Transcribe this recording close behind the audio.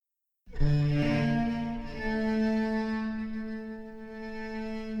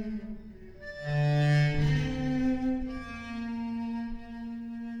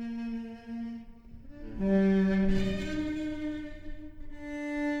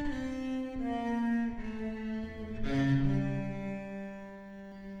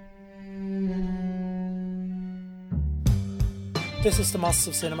This is the Masters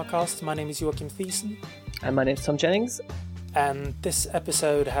of Cinema cast. My name is Joachim Thiessen. And my name is Tom Jennings. And this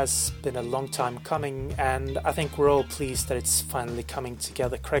episode has been a long time coming, and I think we're all pleased that it's finally coming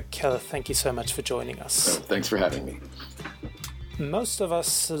together. Craig Keller, thank you so much for joining us. Thanks for having me. Most of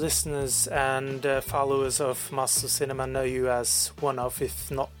us listeners and followers of Masters of Cinema know you as one of,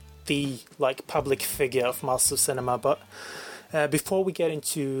 if not the public figure of Masters of Cinema, but before we get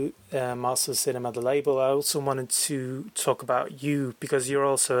into Masters of Cinema, the label, I also wanted to talk about you, because you're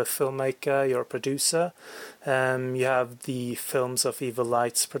also a filmmaker, you're a producer. You have the Films of Evil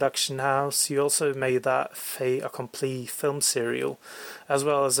Lights production house. You also made that fait accompli film serial, as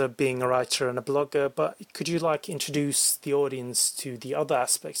well as being a writer and a blogger. But could you introduce the audience to the other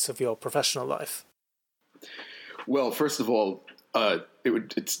aspects of your professional life? Well, first of all,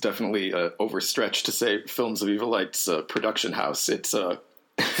 it's definitely overstretched to say Films of Evil Lights production house. It's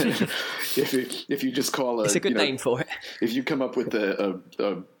if you just call it's a good name for it. If you come up with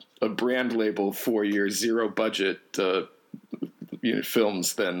a brand label for your zero budget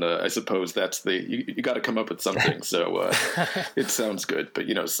films, then I suppose that's you got to come up with something. So it sounds good, but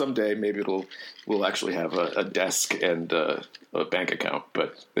someday maybe we'll actually have a desk and a bank account,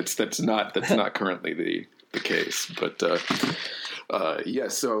 but that's not currently the case. But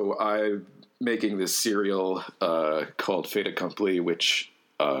so I'm making this serial called Fait Accompli, which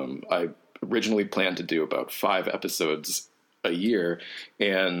I originally planned to do about 5 episodes a year,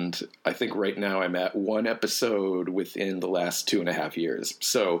 and I think right now I'm at 1 episode within the last 2.5 years.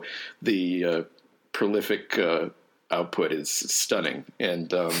 So the prolific output is stunning, and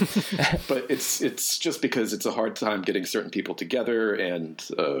but it's just because it's a hard time getting certain people together and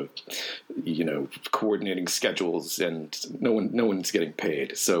coordinating schedules, and no one's getting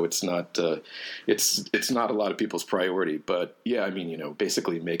paid, so it's not it's not a lot of people's priority. But yeah, I mean,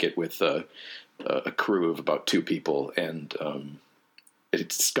 basically make it with a crew of about 2 people, and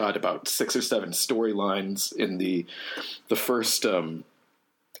it's got about 6 or 7 storylines. In the first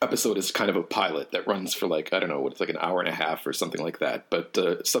episode is kind of a pilot that runs for I don't know, it's an hour and a half or something like that. But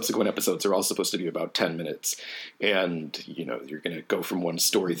subsequent episodes are all supposed to be about 10 minutes. And, you're going to go from one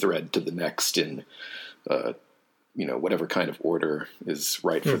story thread to the next in, whatever kind of order is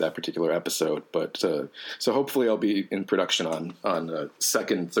right for that particular episode. But so hopefully I'll be in production on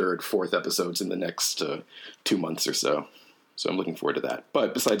second, third, fourth episodes in the next 2 months or so. So I'm looking forward to that.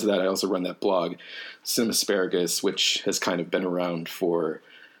 But besides that, I also run that blog, Cinespargus, which has kind of been around for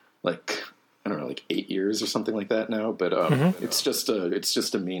 8 years or something like that now, but it's just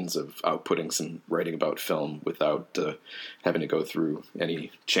a means of outputting some writing about film without having to go through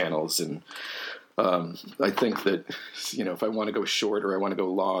any channels. And I think that if I want to go short or I want to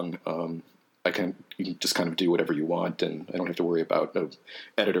go long, you can just kind of do whatever you want, and I don't have to worry about no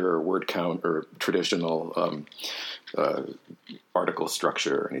editor or word count or traditional article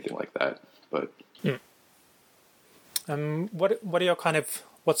structure or anything like that. But what are your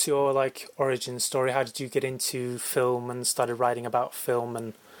what's your origin story? How did you get into film and started writing about film,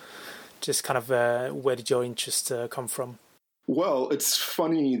 and just where did your interest come from? Well, it's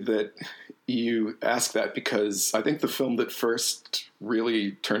funny that you ask that, because I think the film that first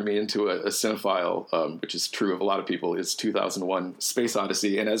really turned me into a cinephile, which is true of a lot of people, is 2001: Space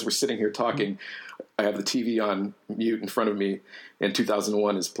Odyssey. And as we're sitting here talking, I have the TV on mute in front of me, and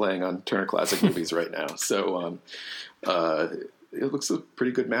 2001 is playing on Turner Classic Movies right now. So it looks a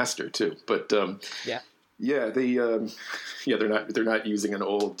pretty good master too. But they're not using an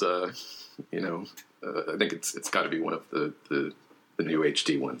old I think it's got to be one of the new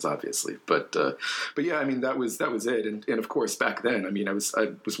HD ones, obviously. But yeah, I mean, that was it. And of course, back then, I mean, I was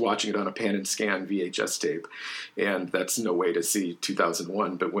watching it on a pan and scan VHS tape, and that's no way to see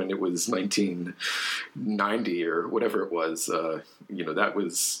 2001. But when it was 1990 or whatever it was, that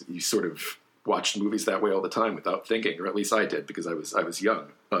was, you sort of watched movies that way all the time without thinking, or at least I did, because I was young.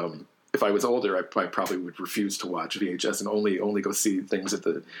 If I was older, I probably would refuse to watch VHS and only go see things at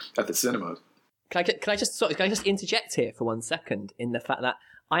the cinema. Can I just interject here for 1 second in the fact that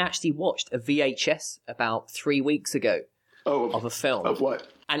I actually watched a VHS about 3 weeks ago of a film. Of what?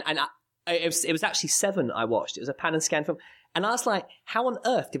 And it was actually 7 I watched. It was a pan and scan film. And I was like, how on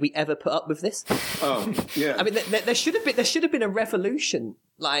earth did we ever put up with this? Oh, yeah. I mean, there should have been a revolution,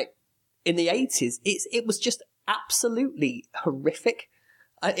 in the 80s. It was just absolutely horrific.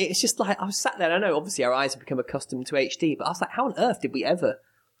 It's just I was sat there, and I know obviously our eyes have become accustomed to HD, but I was like, how on earth did we ever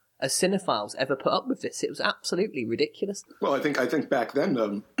cinephiles ever put up with this. It was absolutely ridiculous. Well, I think back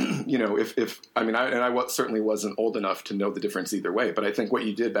then, if I mean, I certainly wasn't old enough to know the difference either way. But I think what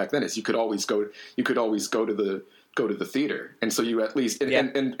you did back then is you could always go to the theater, and so you at least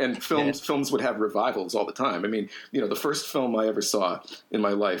and films would have revivals all the time. I mean, the first film I ever saw in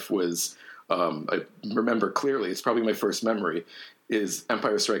my life was I remember clearly. It's probably my first memory. Is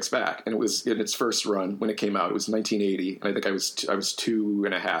Empire Strikes Back, and it was in its first run when it came out. It was 1980, and I think I was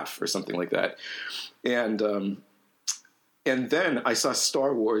 2.5 or something like that, and then I saw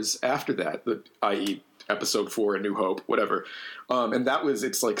Star Wars after that, i.e. Episode 4, A New Hope, whatever, and that was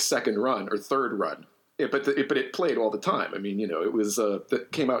its like second run or third run. But it played all the time. I mean, it was that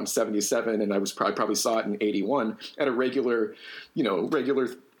came out in 77, and I probably saw it in 81 at a regular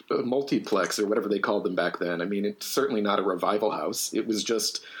multiplex or whatever they called them back then. I mean, it's certainly not a revival house. It was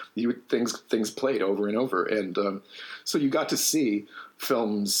just things played over and over, and so you got to see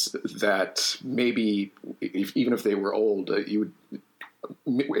films that maybe even if they were old,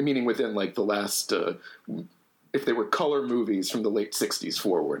 meaning within like the last if they were color movies from the late 60s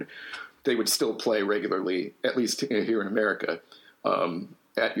forward, they would still play regularly, at least here in America,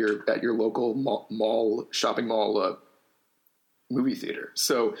 at your local shopping mall. Movie theater.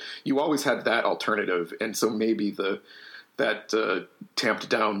 So you always had that alternative, and so maybe that tamped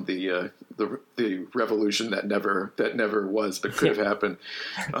down the revolution that never was but could have happened.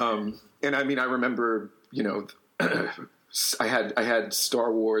 And I mean, I remember, I had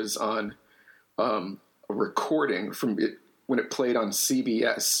Star Wars on a recording from it when it played on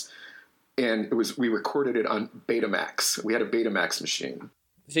CBS, and we recorded it on Betamax. We had a Betamax machine.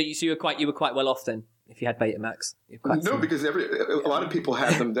 So you were quite well off then. If you had Betamax, no, because a lot of people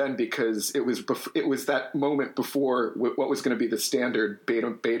had them then because it was that moment before what was going to be the standard beta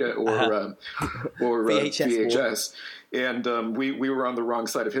or VHS, and we were on the wrong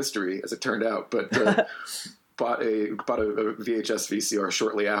side of history as it turned out, but bought a VHS VCR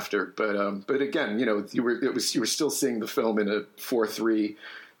shortly after. But again, you were still seeing the film in a 4:3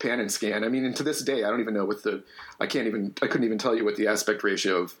 pan and scan. I mean, and to this day, I don't even know I couldn't even tell you what the aspect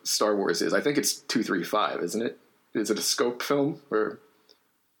ratio of Star Wars is. I think it's 2:3:5, isn't it? Is it a scope film or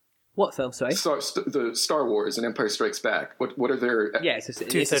what film? Sorry, the Star Wars and Empire Strikes Back. What are their? Yeah, it's a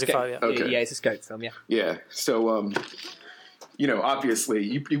 2:35. Yeah. Okay. Yeah, it's a scope film. Yeah. Yeah. So,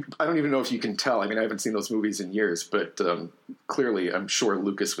 obviously, I don't even know if you can tell. I mean, I haven't seen those movies in years, but clearly, I'm sure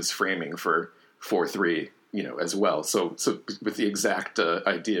Lucas was framing for 4:3. As well. So with the exact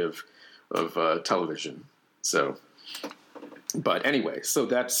idea of television. So, but anyway, so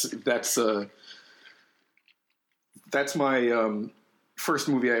that's my first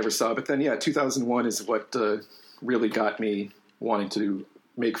movie I ever saw. But then, 2001 is what really got me wanting to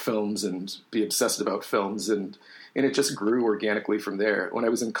make films and be obsessed about films, and it just grew organically from there. When I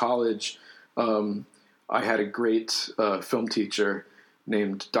was in college, I had a great film teacher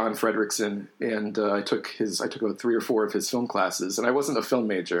named Don Fredrickson, and I took about 3 or 4 of his film classes. And I wasn't a film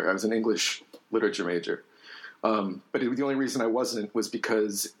major; I was an English literature major. But the only reason I wasn't was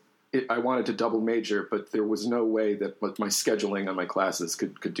because I wanted to double major, but there was no way that my scheduling on my classes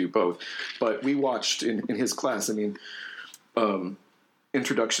could do both. But we watched in his class. I mean,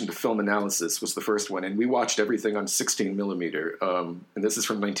 Introduction to Film Analysis was the first one, and we watched everything on 16 millimeter. And this is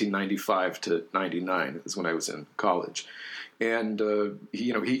from 1995 to 99 is when I was in college. And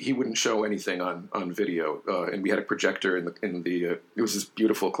he wouldn't show anything on video, and we had a projector in the it was this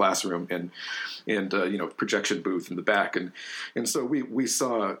beautiful classroom and projection booth in the back, and so we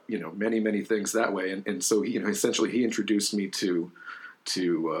saw many things that way, and so essentially he introduced me to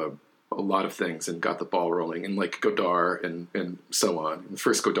a lot of things and got the ball rolling, and like Godard and so on. And the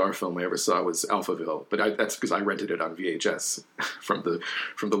first Godard film I ever saw was Alphaville, but that's because I rented it on VHS from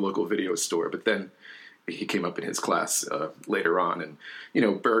the local video store. But then he came up in his class later on, and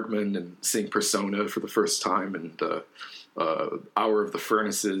Bergman, and seeing Persona for the first time, and Hour of the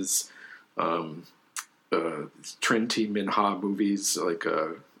Furnaces, Trinh T. Minh-ha movies like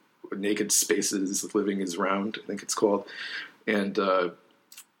Naked Spaces, Living is Round, I think it's called, and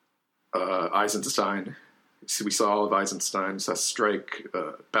Eisenstein. So we saw all of Eisenstein, saw Strike,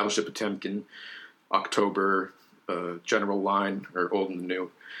 Battleship Potemkin, October, General Line, or Old and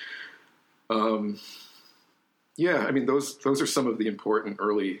New. Yeah, I mean, those are some of the important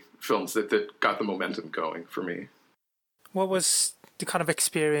early films that got the momentum going for me. What was the kind of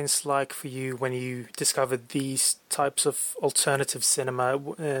experience like for you when you discovered these types of alternative cinema,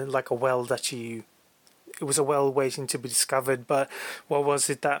 like it was a well waiting to be discovered, but what was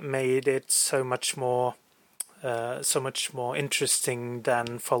it that made it so much more interesting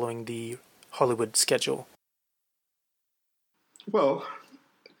than following the Hollywood schedule? Well,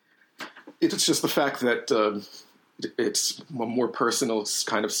 It's just the fact that it's a more personal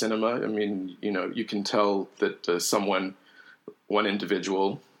kind of cinema. I mean, you can tell that one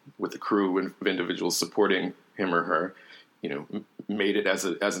individual with a crew of individuals supporting him or her, made it as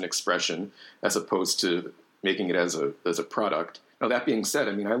an expression as opposed to making it as a product. Now, that being said,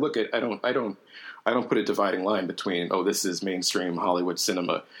 I mean, I don't put a dividing line between, this is mainstream Hollywood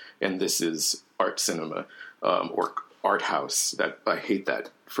cinema and this is art cinema, or art house. That I hate that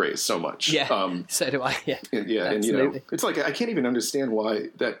phrase so much. Yeah, so do I. Yeah, and it's like I can't even understand why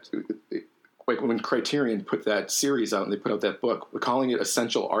that. Like when Criterion put that series out and they put out that book, calling it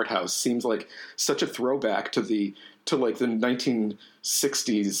essential art house seems like such a throwback to the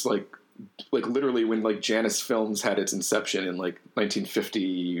 1960s, like literally when like Janus Films had its inception in like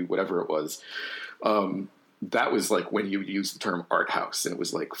 1950, whatever it was. That was like when you would use the term art house, and it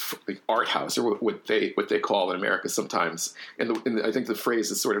was like art house, or what they call in America sometimes. And I think the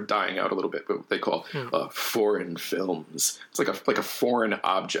phrase is sort of dying out a little bit, but what they call foreign films. It's like a foreign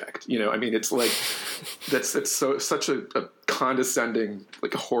object. I mean, it's like that's such a condescending,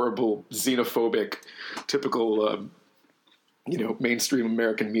 like a horrible, xenophobic, typical mainstream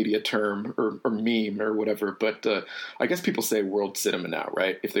American media term or meme or whatever. But I guess people say world cinema now,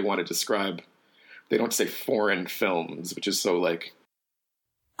 right? If they want to describe. They don't say foreign films, which is so like...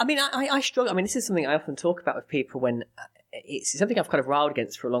 I mean, I struggle. I mean, this is something I often talk about with people when... It's something I've kind of riled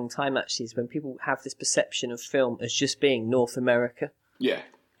against for a long time, actually, is when people have this perception of film as just being North America. Yeah.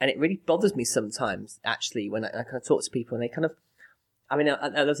 And it really bothers me sometimes, actually, when I kind of talk to people and they kind of... I mean,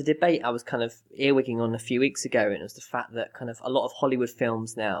 there was a debate I was kind of earwigging on a few weeks ago, and it was the fact that kind of a lot of Hollywood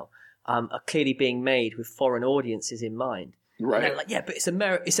films now are clearly being made with foreign audiences in mind. Right. And they're like, yeah, but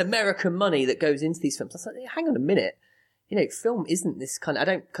it's American money that goes into these films. I was like, hang on a minute. Film isn't this kind of, I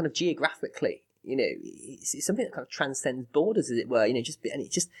don't kind of geographically, it's something that kind of transcends borders, as it were, and it just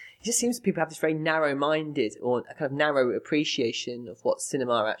seems people have this very narrow-minded or a kind of narrow appreciation of what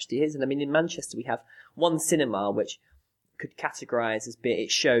cinema actually is. And I mean, in Manchester, we have one cinema which could categorise as being,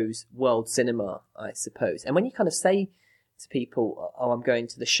 it shows world cinema, I suppose. And when you kind of say to people, I'm going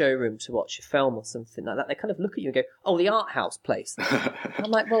to the showroom to watch a film or something like that, they kind of look at you and go, the art house place.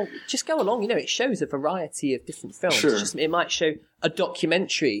 I'm like, well, just go along. It shows a variety of different films. Sure. It might show a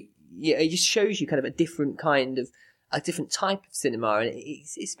documentary. Yeah, it just shows you kind of a different type of cinema. And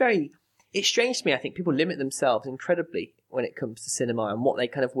it's strange to me. I think people limit themselves incredibly when it comes to cinema and what they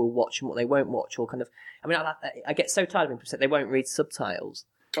kind of will watch and what they won't watch, or kind of, I mean, I get so tired of people saying they won't read subtitles.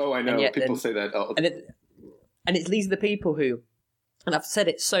 Oh, I know. People say that. And it's these are the people who, and I've said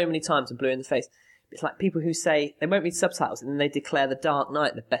it so many times and blue in the face, it's like people who say they won't read subtitles and then they declare The Dark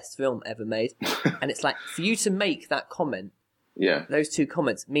Knight the best film ever made. And it's like, for you to make that comment, those two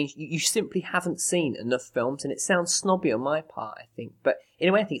comments means you simply haven't seen enough films, and it sounds snobby on my part, I think. But in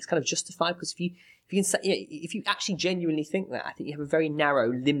a way, I think it's kind of justified, because if you actually genuinely think that, I think you have a very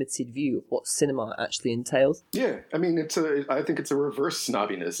narrow, limited view of what cinema actually entails. Yeah, I mean, I think it's a reverse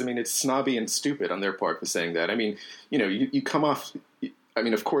snobbiness. I mean, it's snobby and stupid on their part for saying that. I mean, you come off. I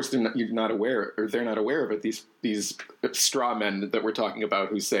mean, of course, they're not aware of it. These straw men that we're talking about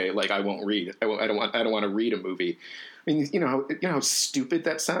who say, like, I won't read. I don't want to read a movie. I mean, you know how stupid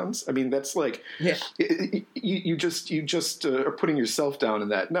that sounds. I mean, that's like, you just are putting yourself down in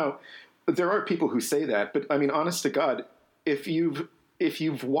that. Now, there are people who say that, but I mean, honest to God, if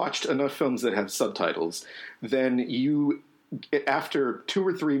you've watched enough films that have subtitles, then after 2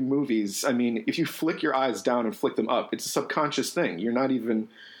 or 3 movies, I mean, if you flick your eyes down and flick them up, it's a subconscious thing. You're not even,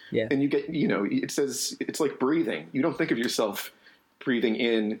 and you get, it says, it's like breathing. You don't think of yourself breathing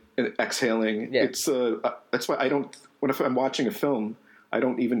in and exhaling. Yeah. It's, that's why if I'm watching a film, I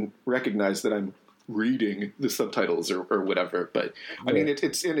don't even recognize that I'm reading the subtitles or whatever. But I mean,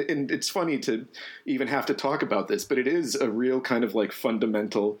 it's funny to even have to talk about this, but it is a real kind of like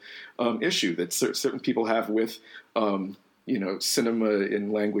fundamental issue that certain people have with, cinema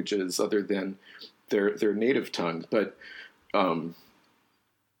in languages other than their native tongue. But,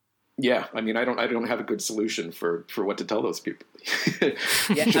 yeah, I mean, I don't have a good solution for what to tell those people.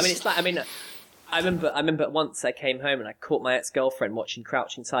 I remember once I came home and I caught my ex-girlfriend watching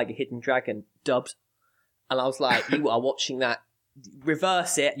Crouching Tiger, Hidden Dragon dubbed, and I was like, "You are watching that?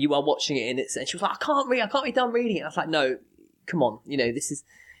 Reverse it. You are watching it in its." And she was like, "I can't be done reading it." And I was like, "No, come on. This is,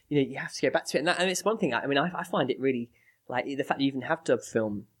 you have to go back to it." And it's one thing. I mean, I find it really like the fact that you even have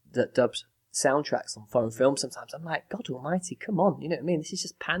dubbed soundtracks on foreign films sometimes. I'm like, God almighty, come on. You know what I mean? This is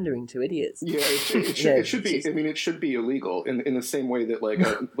just pandering to idiots. Yeah, it should be. I mean, it should be illegal in the same way that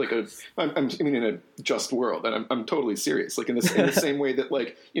I mean, in a just world, and I'm totally serious. Like in the same way that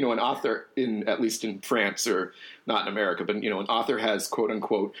an author at least in France, or not in America, but an author has quote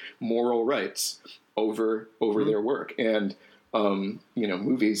unquote moral rights over their work, and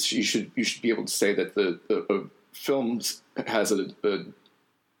movies, you should be able to say that the films has a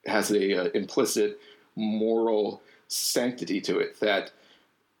implicit moral sanctity to it that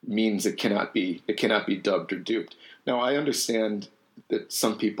means it cannot be dubbed or duped. Now, I understand that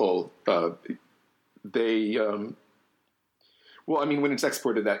some people when it's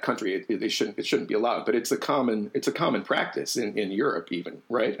exported to that country, it shouldn't be allowed. But it's a common practice in Europe, even,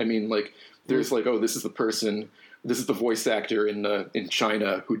 right? I mean, there's this is the person, this is the voice actor in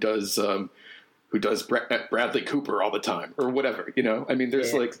China who does Bradley Cooper all the time, or whatever, I mean,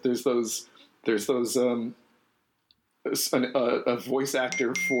 there's a voice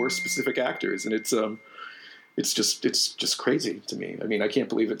actor for specific actors, and it's just crazy to me. I mean, I can't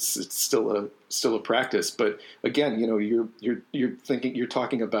believe it's still a practice. But again, you're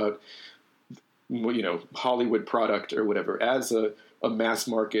talking about Hollywood product or whatever as a mass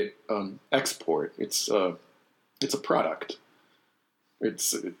market export. It's a product.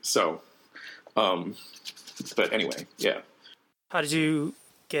 It's so. But anyway, yeah. How did you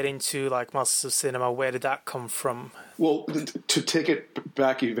get into Masters of Cinema? Where did that come from? Well, to take it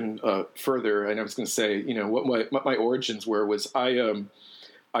back even further, and I was going to say, what my origins were was I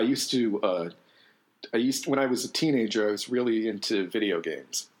used to when I was a teenager, I was really into video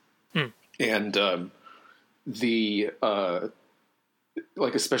games, and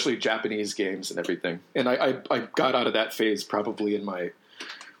especially Japanese games and everything. And I got out of that phase probably in my,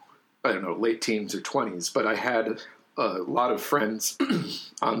 I don't know, late teens or 20s, but I had a lot of friends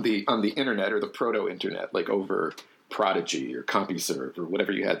on the internet, or the proto-internet, over Prodigy or CompuServe or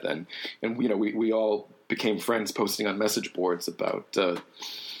whatever you had then. And, we all became friends posting on message boards about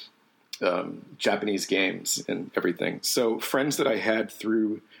Japanese games and everything. So friends that I had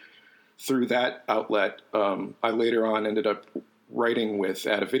through that outlet, I later on ended up writing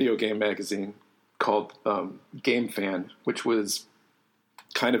at a video game magazine called Game Fan, which was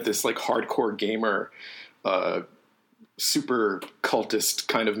kind of this hardcore gamer, super cultist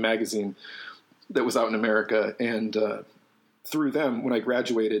kind of magazine that was out in America. And through them, when I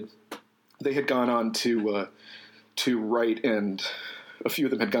graduated, they had gone on to write, and a few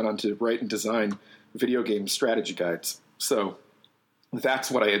of them had gone on to write and design video game strategy guides. So that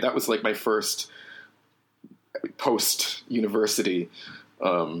was my first post-university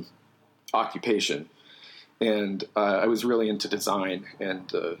occupation. And I was really into design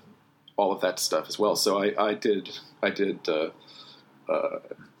and all of that stuff as well. So I did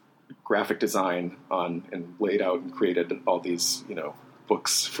graphic design and laid out and created all these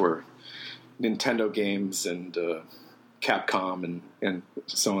books for Nintendo games and Capcom and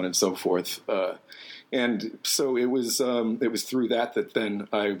so on and so forth. And so it was through that then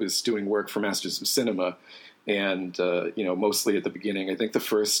I was doing work for Masters of Cinema. And mostly at the beginning, I think the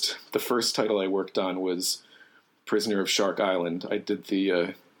first title I worked on was Prisoner of Shark Island. I did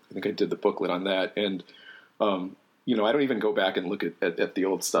I think I did the booklet on that, and I don't even go back and look at the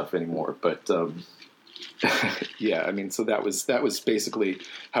old stuff anymore. But yeah, I mean, so that was basically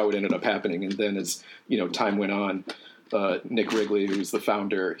how it ended up happening. And then as time went on, Nick Wrigley, who's the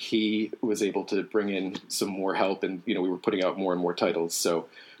founder, he was able to bring in some more help, and we were putting out more and more titles. So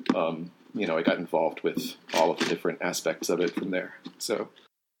I got involved with all of the different aspects of it from there. So.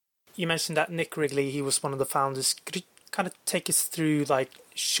 You mentioned that Nick Wrigley, he was one of the founders. Could you kind of take us through,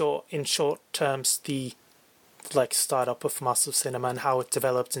 in short terms, the startup of Masters of Cinema and how it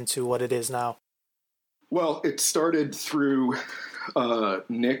developed into what it is now? Well, it started through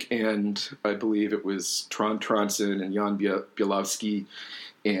Nick, and I believe it was Tron Tronson and Jan Bielowski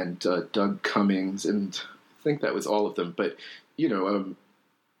and Doug Cummings, and I think that was all of them. But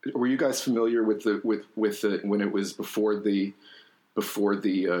were you guys familiar with when it was before the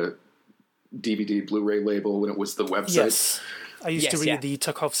DVD Blu-ray label, when it was the website? Yes. I used to read the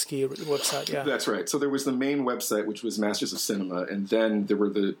Tarkovsky website, yeah. That's right. So there was the main website, which was Masters of Cinema, and then there were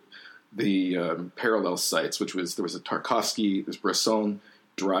the parallel sites, there was a Tarkovsky, there's Bresson,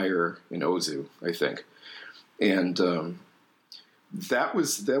 Dreyer, and Ozu, I think. And that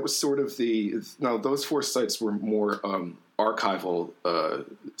was sort of now those four sites were more archival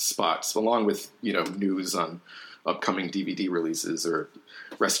spots, along with news on upcoming DVD releases or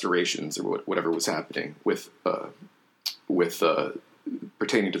restorations or whatever was happening with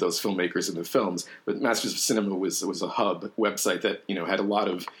pertaining to those filmmakers and the films. But Masters of Cinema was a hub website that had a lot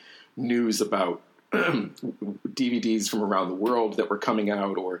of news about DVDs from around the world that were coming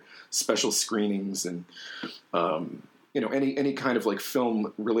out, or special screenings, and any kind of like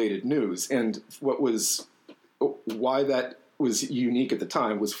film related news. And why that was unique at the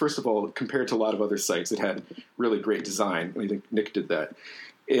time was, first of all, compared to a lot of other sites, it had really great design. I think Nick did that.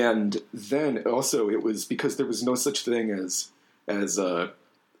 And then also it was because there was no such thing as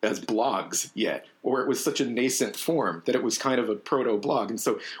blogs yet, or it was such a nascent form that it was kind of a proto blog. And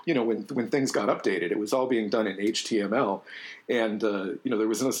so, when things got updated, it was all being done in HTML, and there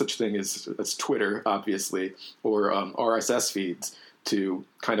was no such thing as Twitter, obviously, or RSS feeds to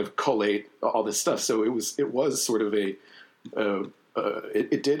kind of collate all this stuff. So it was sort of it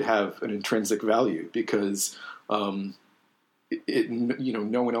did have an intrinsic value, because no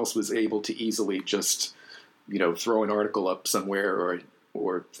one else was able to easily just throw an article up somewhere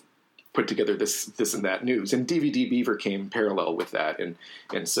or put together this and that news. And DVD Beaver came parallel with that, and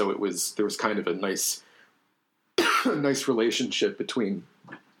so there was kind of a nice nice relationship between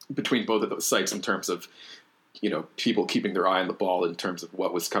both of those sites in terms of people keeping their eye on the ball in terms of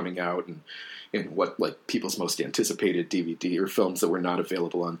what was coming out, and what like people's most anticipated DVD or films that were not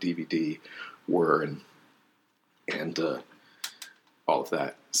available on DVD were, and all of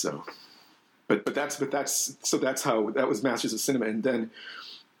that. So. But that's how that was Masters of Cinema. And then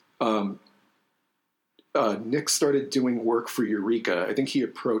Nick started doing work for Eureka. I think he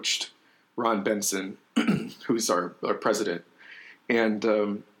approached Ron Benson, who's our president, and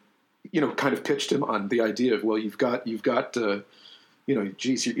kind of pitched him on the idea of, well, you've got you're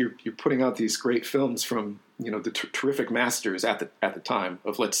putting out these great films from the terrific masters at the time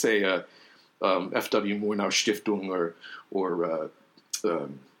of, let's say, F.W. Murnau Stiftung or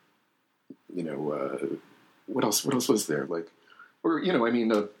what else was there? Like, or,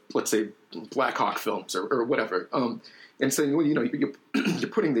 let's say Black Hawk films or whatever. And saying, well, you're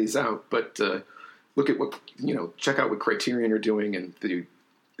putting these out, but look at what, check out what Criterion are doing, and the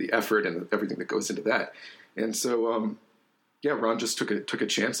effort and everything that goes into that. And so, Ron just took a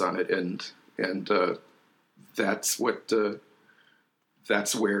chance on it, and that's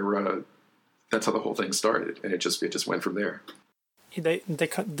how the whole thing started, and it just went from there.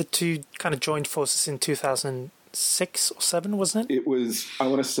 The two kind of joined forces in 2006 or 7, wasn't it? It was, I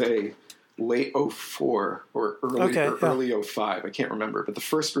want to say, late 04 or early 05. I can't remember. But the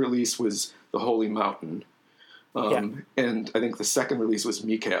first release was The Holy Mountain. And I think the second release was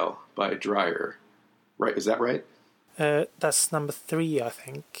Mikhail by Dreyer. Right? Is that right? That's number 3, I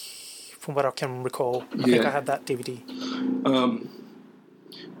think, from what I can recall. I think I have that DVD.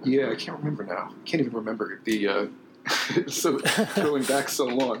 I can't remember now. I can't even remember the... so going back so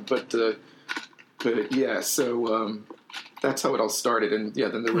long, but yeah, so that's how it all started, and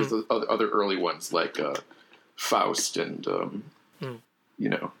then there was the other early ones like Faust, and I'm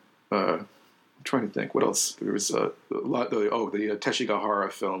trying to think what else. There was a lot. The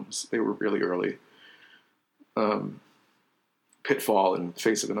Teshigahara films, they were really early. Pitfall and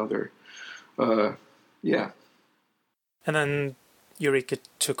Face of Another, And then Eureka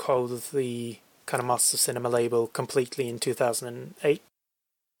took hold of the kind of Masters of Cinema label completely in 2008.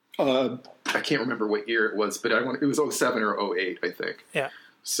 I can't remember what year it was, but it was 07 or 08, I think. Yeah.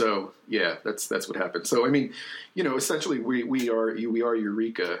 So that's what happened. So essentially we are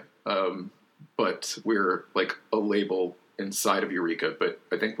Eureka, but we're like a label inside of Eureka. But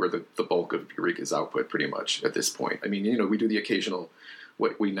I think we're the bulk of Eureka's output pretty much at this point. We do the occasional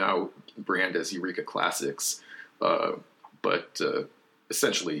what we now brand as Eureka Classics, but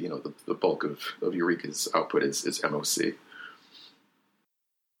essentially, the bulk of Eureka's output is MOC.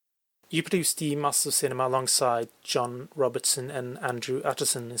 You produced the Masters of Cinema alongside John Robertson and Andrew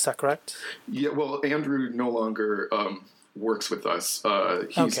Utterson, is that correct? Yeah, well, Andrew no longer works with us.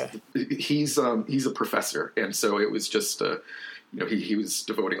 He's a professor, and so it was just he was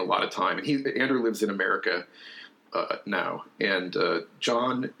devoting a lot of time. And Andrew lives in America now, and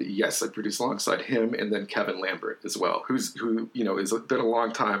John, yes, I produced alongside him, and then Kevin Lambert as well, who is been a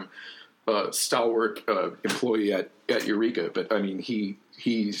long time stalwart employee at Eureka, but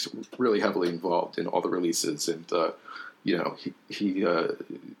he's really heavily involved in all the releases, and he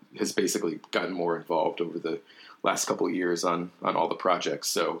has basically gotten more involved over the last couple of years on all the projects.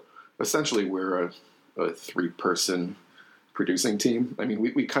 So essentially, we're a 3-person producing team.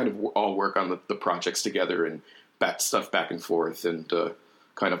 We kind of all work on the projects together and bat stuff back and forth, and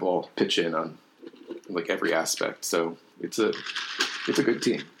kind of all pitch in on like every aspect. So it's a good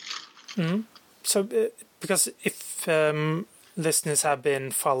team. Mm-hmm. So because if listeners have been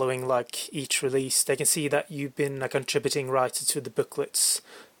following like each release, they can see that you've been a contributing writer to the booklets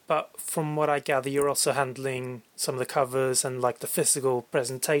but from what I gather, you're also handling some of the covers and like the physical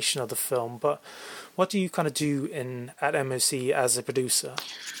presentation of the film. But what do you kind of do at MOC as a producer?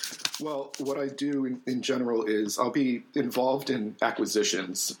 Well, what I do in general is I'll be involved in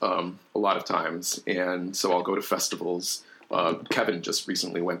acquisitions a lot of times, and so I'll go to festivals. Kevin just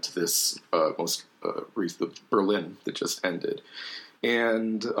recently went to this the Berlin that just ended,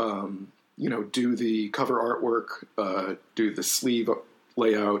 and do the cover artwork, do the sleeve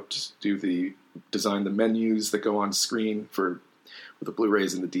layout, design the menus that go on screen for the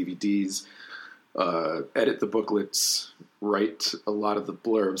Blu-rays and the DVDs. Edit the booklets, write a lot of the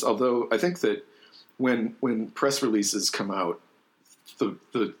blurbs. Although I think that when press releases come out,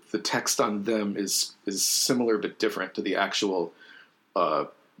 the text on them is similar but different to the actual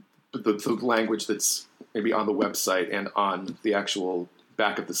the language that's maybe on the website and on the actual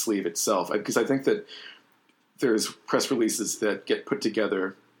back of the sleeve itself. Because I think that there's press releases that get put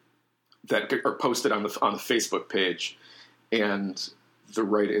together that are posted on the Facebook page, and the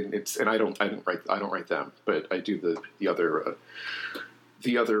writing I don't write them, but I do the other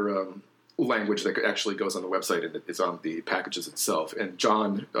language that actually goes on the website and is on the packages itself. And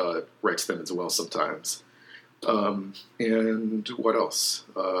John writes them as well sometimes. And what else?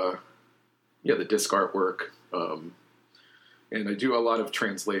 The disc artwork. And I do a lot of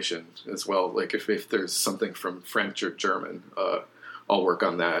translation as well. Like if there's something from French or German, I'll work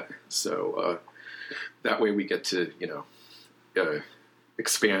on that. So that way we get to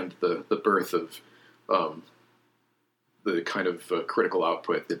expand the birth of the kind of critical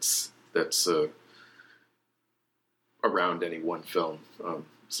output that's around any one film.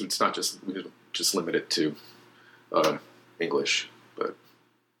 So it's not we don't just limit it to English, but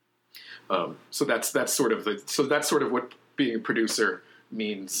so that's sort of what being a producer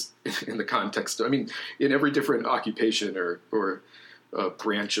means in the context. I mean, in every different occupation or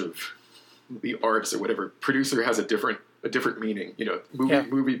branch of the arts or whatever, producer has a different meaning.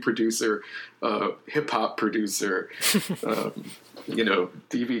 Movie producer, hip hop producer,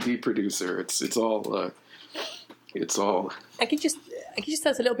 DVD producer. It's all. I could just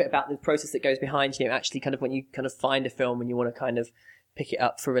tell us a little bit about the process that goes behind, actually kind of when you kind of find a film and you want to kind of pick it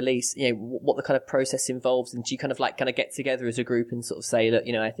up for release, what the kind of process involves, and do you kind of get together as a group and sort of say, look,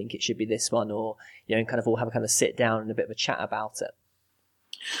 I think it should be this one, or, and kind of all have a kind of sit down and a bit of a chat about it?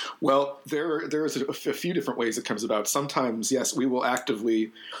 Well, there's a few different ways it comes about. Sometimes, yes, we will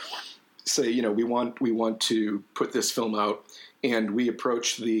actively say, we want to put this film out, and we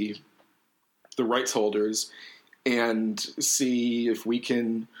approach the rights holders and see if we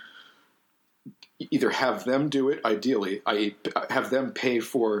can either have them do it. Ideally, I have them pay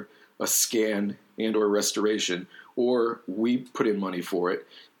for a scan and or restoration, or we put in money for it,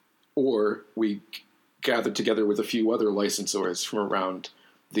 or we gather together with a few other licensors from around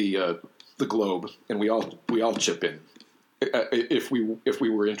the globe, and we all chip in if we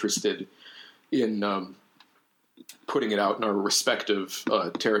were interested in putting it out in our respective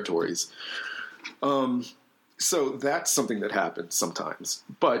territories. So that's something that happens sometimes.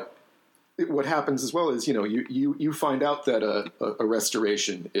 But what happens as well is you find out that a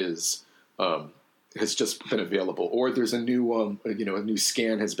restoration has just been available, or there's a new a new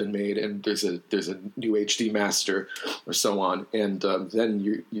scan has been made, and there's a new HD master or so on, and then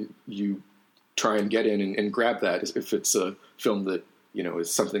you try and get in and grab that if it's a film that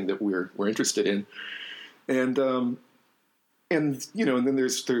is something that we're interested in, and then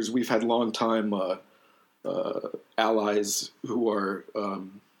there's we've had long time allies who are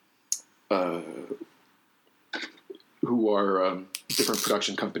different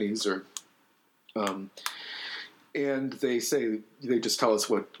production companies or. And they just tell us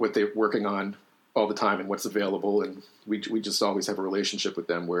what they're working on all the time and what's available, and we just always have a relationship with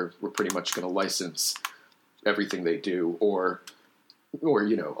them where we're pretty much going to license everything they do, or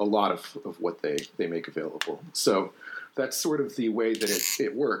a lot of what they make available. So that's sort of the way that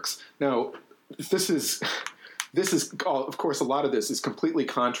it works. Now, this is of course a lot of this is completely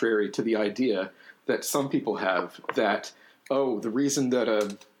contrary to the idea that some people have that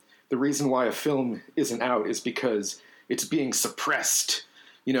the reason why a film isn't out is because it's being suppressed.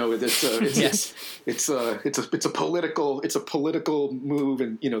 It's a political move,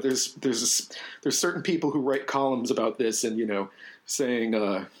 and there's certain people who write columns about this, and saying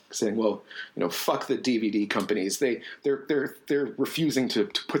well, fuck the DVD companies. They're refusing to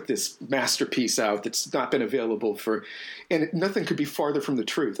put this masterpiece out that's not been available and nothing could be farther from the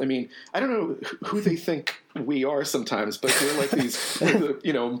truth. I mean, I don't know who they think we are sometimes, but we're like these,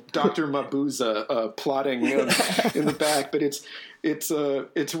 Dr. Mabuse plotting in the back. But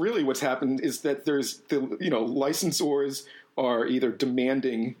it's really what's happened is that there's the licensors are either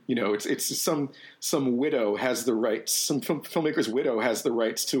demanding, it's some widow has the rights, some filmmaker's widow has the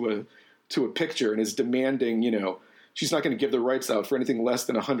rights to a picture and is demanding, she's not going to give the rights out for anything less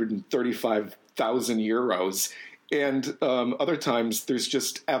than 135,000 euros. And other times there's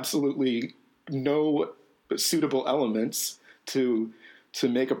just absolutely no suitable elements to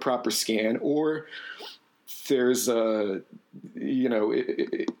make a proper scan, or there's a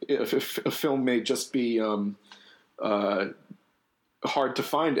film may just be hard to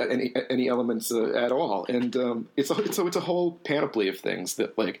find any elements at all, and it's a whole panoply of things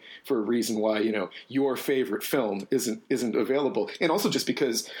that, like, for a reason why your favorite film isn't available, and also just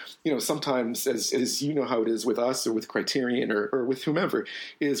because sometimes, as you know how it is with us or with Criterion or with whomever,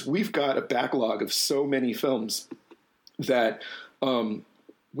 is we've got a backlog of so many films that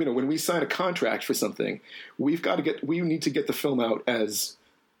when we sign a contract for something, we need to get the film out as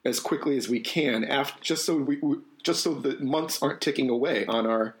quickly as we can, just so the months aren't ticking away on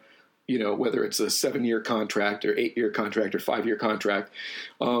our, whether it's a 7-year contract or 8-year contract or 5-year contract,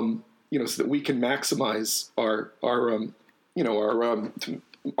 so that we can maximize our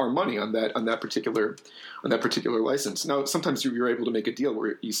money on that particular license. Now, sometimes you're able to make a deal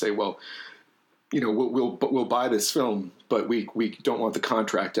where you say, well, we'll buy this film, but we don't want the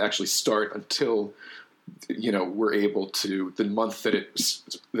contract to actually start until we're able to, the month that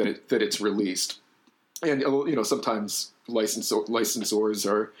it's released. And sometimes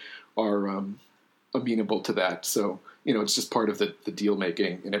licensors are amenable to that. So it's just part of the deal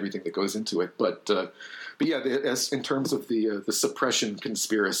making and everything that goes into it. But yeah, as in terms of the suppression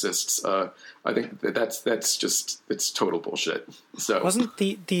conspiracists, I think it's total bullshit. So wasn't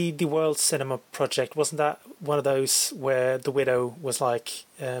the World Cinema Project, wasn't that one of those where the widow was like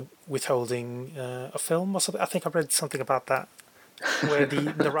withholding a film or something? I think I read something about that, where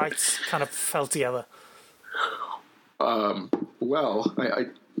the rights kind of fell together.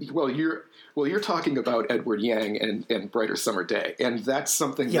 You're talking about Edward Yang and Brighter Summer Day, and that's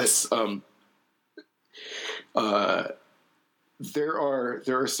something yes. that's there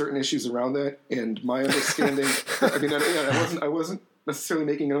are certain issues around that, and my understanding. I wasn't necessarily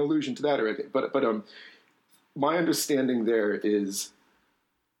making an allusion to that or anything, but my understanding there is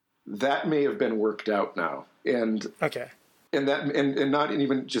that may have been worked out now, and okay. And not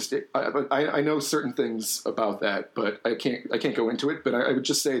even just I know certain things about that, but I can't go into it. But I would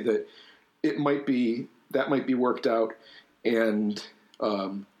just say that that might be worked out, and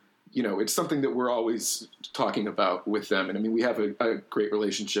it's something that we're always talking about with them. And I mean, we have a great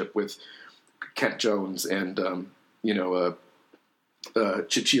relationship with Kent Jones and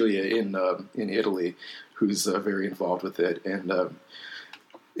Cecilia in Italy, who's very involved with it, and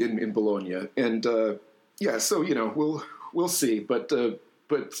in Bologna, and yeah. So we'll see, but the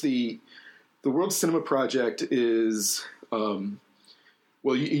World Cinema Project is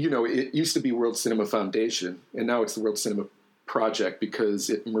it used to be World Cinema Foundation, and now it's the World Cinema Project because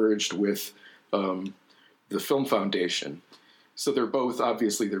it merged with the Film Foundation. So they're both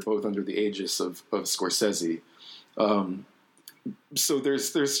under the aegis of Scorsese. So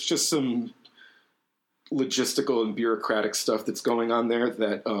there's just some logistical and bureaucratic stuff that's going on there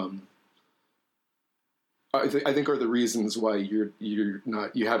that I think are the reasons why you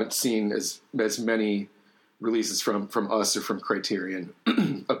haven't seen as many releases from us or from Criterion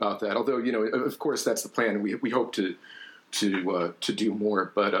about that. Although of course that's the plan, and we hope to do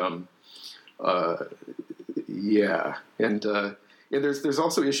more. But yeah, and there's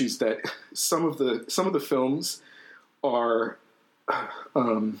also issues that some of the films are.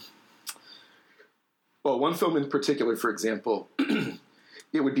 Well, one film in particular, for example,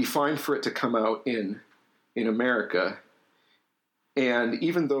 it would be fine for it to come out in America, and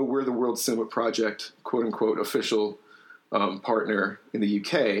even though we're the World Cinema Project, quote unquote, official partner in the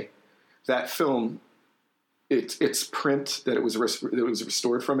UK, that film, its print that it was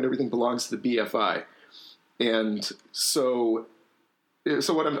restored from and everything belongs to the BFI, and so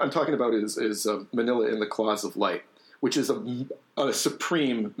what I'm talking about is Manila in the Claws of Light, which is a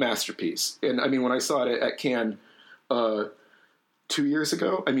supreme masterpiece. And I mean, when I saw it at Cannes 2 years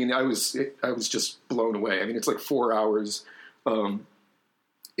ago, I mean, I was just blown away. I mean, it's like 4 hours, and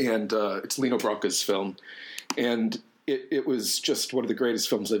it's Lino Brocca's film, and it was just one of the greatest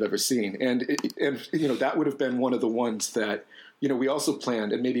films I've ever seen. And that would have been one of the ones that we also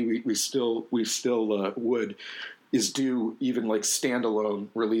planned, and maybe we still would, is do even like standalone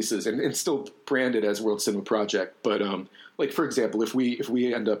releases and still brand it as World Cinema Project. But like, for example, if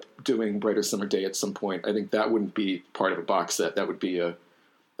we end up doing Brighter Summer Day at some point, I think that wouldn't be part of a box set. That would be a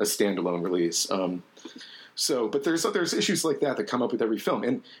standalone release. But there's issues like that come up with every film.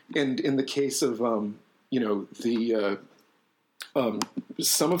 And in the case of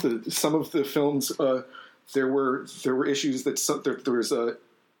some of the films, there were issues that there was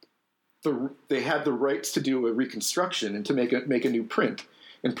they had the rights to do a reconstruction and to make a new print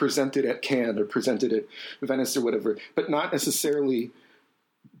and present it at Cannes or present it at Venice or whatever, but not necessarily.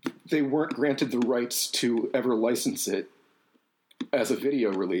 They weren't granted the rights to ever license it as a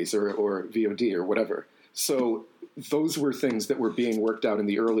video release or VOD or whatever. So those were things that were being worked out in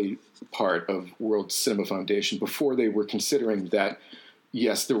the early part of World Cinema Foundation before they were considering that,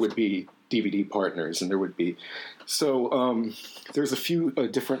 yes, there would be DVD partners and there would be. So there's a few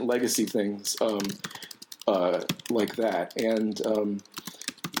different legacy things like that. And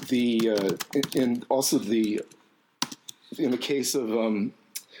in the case of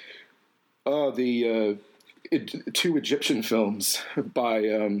two Egyptian films by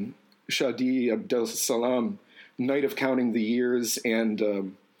Shadi Abdel Salam, Night of Counting the Years,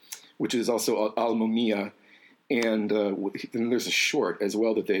 and which is also Al Mumia, and then there's a short as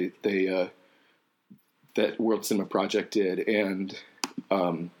well that they that World Cinema Project did, and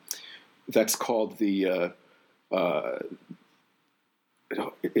that's called the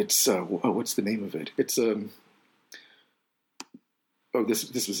it's what's the name of it? It's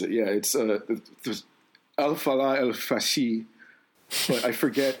this was it. Yeah, it's Al Falah El Fashi, but I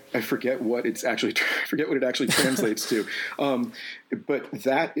forget what it's actually. I forget what it actually translates to. But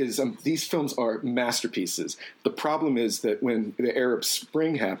that is these films are masterpieces. The problem is that when the Arab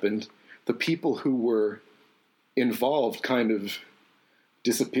Spring happened, the people who were involved kind of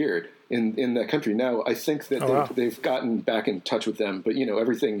disappeared in that country. Now I think that they've gotten back in touch with them, but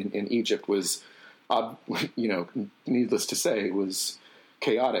everything in Egypt was, needless to say, was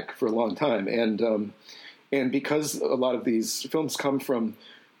chaotic for a long time, and because a lot of these films come from,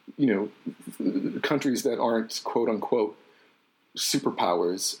 countries that aren't quote unquote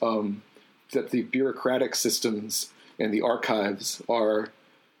superpowers, that the bureaucratic systems and the archives are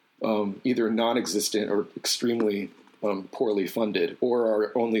either non-existent or extremely poorly funded, or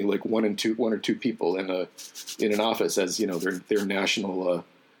are only like one or two people in an office as their national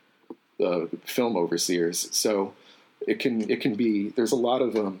film overseers. So it can be, there's a lot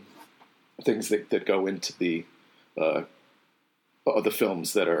of things that go into the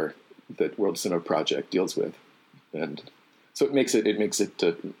films that World Cinema Project deals with, and so it makes it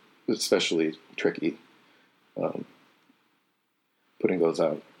especially tricky putting those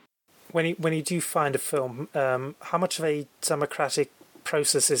out. When you do find a film, how much of a democratic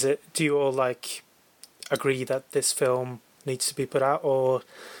process is it? Do you all agree that this film needs to be put out, or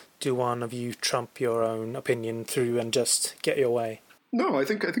do one of you trump your own opinion through and just get your way? No, I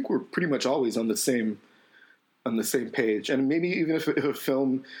think we're pretty much always on the same page, and maybe even if a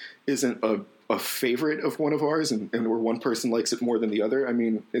film isn't a favorite of one of ours, and where one person likes it more than the other, I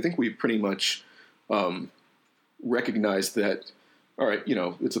mean, I think we pretty much recognize that. All right,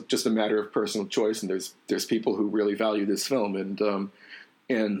 it's just a matter of personal choice, and there's people who really value this film, and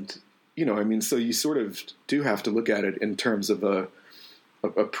I mean, so you sort of do have to look at it in terms of a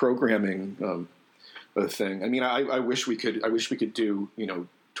programming thing. I mean, I wish we could do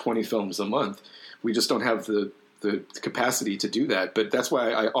 20 films a month. We just don't have the capacity to do that. But that's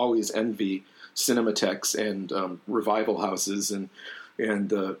why I always envy cinematheques and revival houses and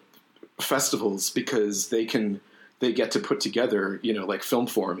festivals, because they get to put together, like Film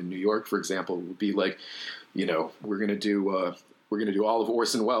Forum in New York, for example, would be like, we're going to do all of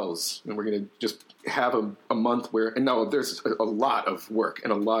Orson Welles, and we're going to just have a month where, and no, there's a lot of work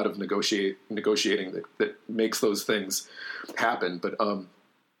and a lot of negotiating that makes those things happen. But,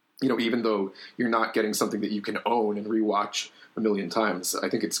 even though you're not getting something that you can own and rewatch a million times, I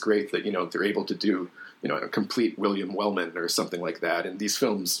think it's great that, they're able to do, a complete William Wellman or something like that. And these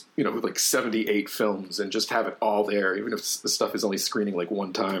films, with like 78 films, and just have it all there, even if the stuff is only screening like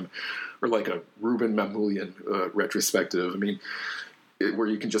one time, or like a Ruben Mamoulian retrospective. I mean, where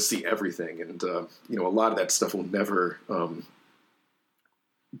you can just see everything. And, a lot of that stuff will never, I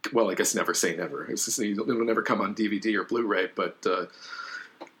guess never say never. It'll never come on DVD or Blu-ray, but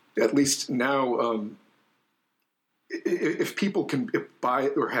at least now, if people can buy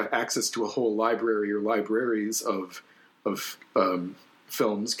or have access to a whole library or libraries of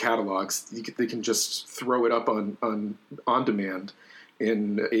films, catalogs, they can just throw it up on demand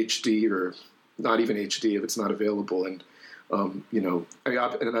in HD, or not even HD if it's not available. And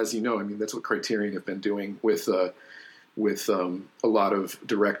and as you know, I mean, that's what Criterion have been doing with a lot of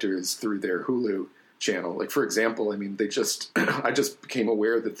directors through their Hulu channel. Like, for example, I mean, I just became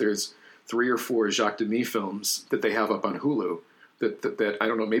aware that there's 3 or 4 Jacques Demy films that they have up on Hulu that I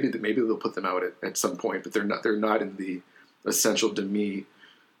don't know, maybe they'll put them out at some point, but they're not in the essential Demy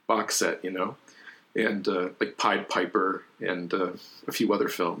box set, and like Pied Piper and a few other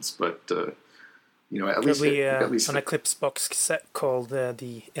films, but at least an Eclipse box cassette called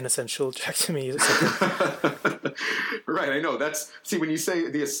the Inessential Jack Demy or something. Right, I know. When you say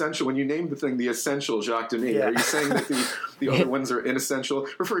the essential, when you name the thing the Essential Jacques Demy, are you saying that the other ones are inessential?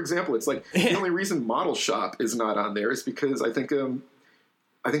 Or for example, it's like the only reason Model Shop is not on there is because I think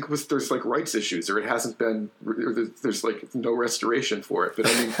there's like rights issues, or it hasn't been, or there's like no restoration for it. But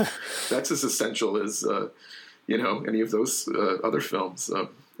I mean, that's as essential as any of those other films.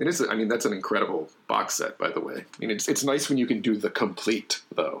 And that's an incredible box set, by the way. I mean, it's nice when you can do the complete,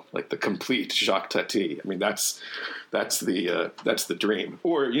 though, like the complete Jacques Tati. I mean, that's the dream.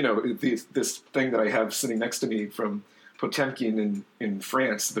 Or this thing that I have sitting next to me from Potemkin in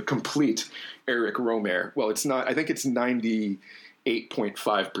France, the complete Eric Romer. Well, it's not. I think it's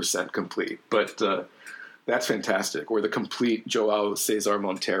 98.5% complete, but that's fantastic. Or the complete João César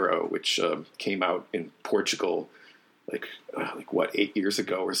Monteiro, which came out in Portugal. Like 8 years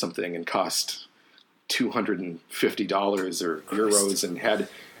ago or something, and cost $250 or euros,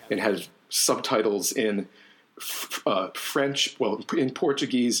 and had subtitles in French, in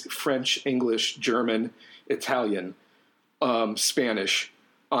Portuguese, French, English, German, Italian, Spanish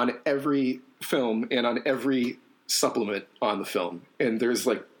on every film and on every supplement on the film. And there's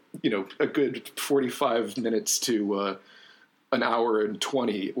a good 45 minutes to an hour and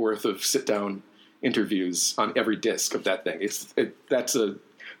 20 worth of sit down interviews on every disc of that thing.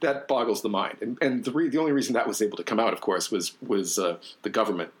 That boggles the mind. And the only reason that was able to come out, of course, was the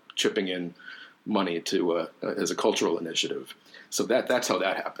government chipping in money to as a cultural initiative. So that's how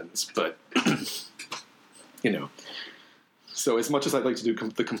that happens. But so as much as I'd like to do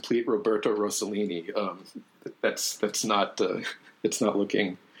the complete Roberto Rossellini, that's not it's not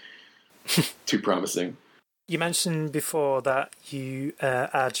looking too promising. You mentioned before that you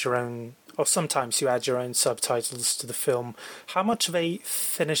add your own, or sometimes you add your own subtitles to the film. How much of a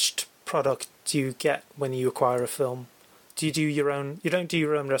finished product do you get when you acquire a film? Do you do your own? You don't do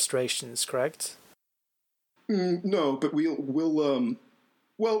your own restorations, correct? No, but we'll in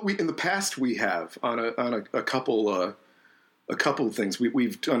the past we have on a couple of things.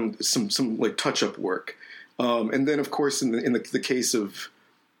 We've done some like touch up work, and then of course in the case of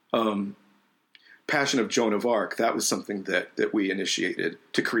Passion of Joan of Arc, that was something that we initiated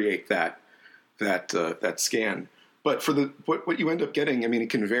to create that scan. But for what you end up getting, I mean, it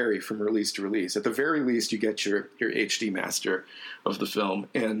can vary from release to release. At the very least, you get your HD master of the film,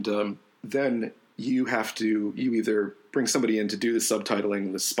 and then you either bring somebody in to do the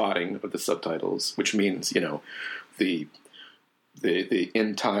subtitling, the spotting of the subtitles, which means the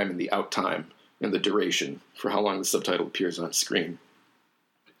in time and the out time and the duration for how long the subtitle appears on screen,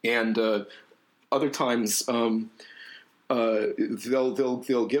 and other times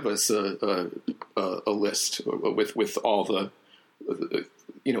they'll give us a list with all the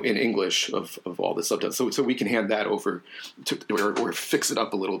in English of all the subtitles, so we can hand that over to or fix it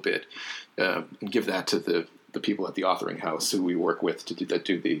up a little bit and give that to the people at the authoring house who we work with to do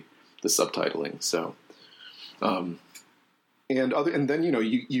the subtitling. So and then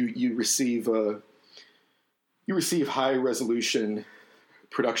you receive high resolution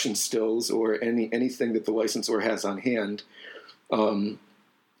production stills or anything that the licensor has on hand,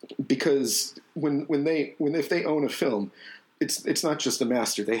 because if they own a film, it's not just a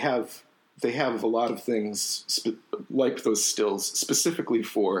master. They have a lot of things like those stills specifically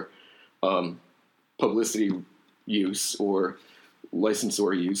for publicity use or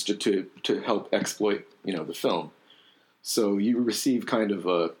licensor use to help exploit the film. So you receive kind of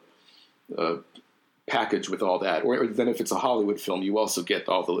a package with all that, or then if it's a Hollywood film, you also get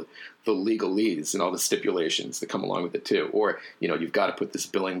all the legalese and all the stipulations that come along with it too. Or you've got to put this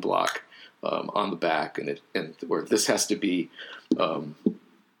billing block on the back, or this has to be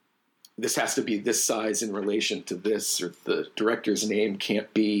this size in relation to this, or the director's name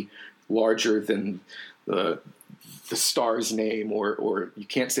can't be larger than the star's name, or you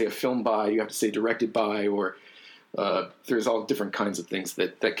can't say a film by, you have to say directed by, or there's all different kinds of things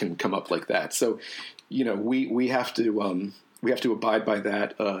that can come up like that. So, we have to abide by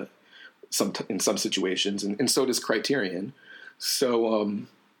that in some situations, and so does Criterion. So,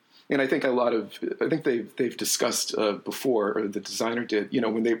 and I think they've discussed before, or the designer did,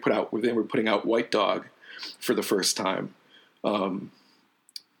 when they were putting out White Dog for the first time,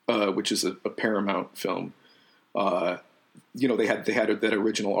 which is a Paramount film. They had that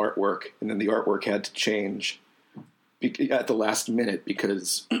original artwork, and then the artwork had to change at the last minute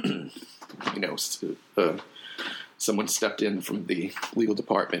because someone stepped in from the legal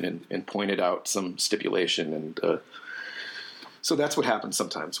department and pointed out some stipulation, and So that's what happens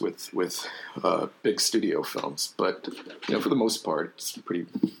sometimes with big studio films. But for the most part, it's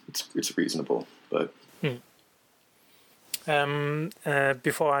reasonable. But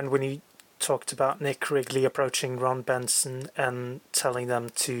beforehand, when you talked about Nick Wrigley approaching Ron Benson and telling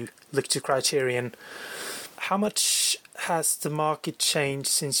them to look to Criterion, how much has the market changed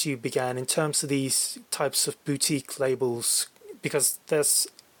since you began in terms of these types of boutique labels? Because there's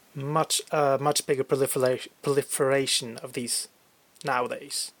much bigger proliferation of these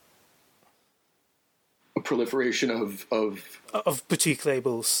nowadays. A proliferation of boutique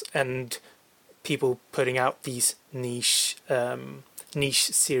labels and people putting out these niche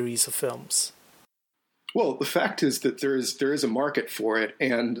series of films. Well, the fact is that there is a market for it,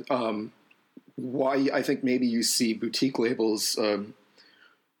 and why I think maybe you see boutique labels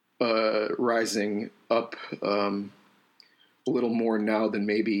rising up a little more now than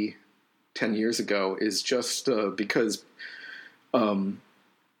maybe 10 years ago is just because how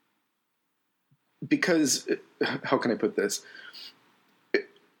can I put this?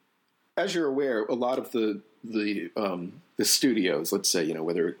 As you're aware, a lot of the studios, let's say,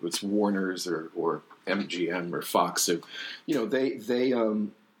 whether it's Warner's or MGM or Fox, or,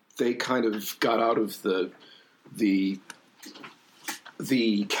 they kind of got out of the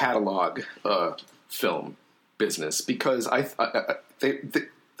catalog film business because they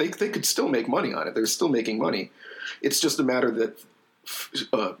could still make money on it. They're still making money. It's just a matter that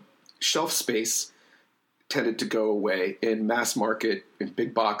shelf space tended to go away in mass market and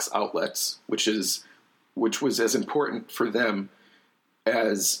big box outlets, which was as important for them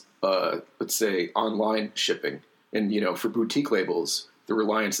as let's say online shipping. And for boutique labels, the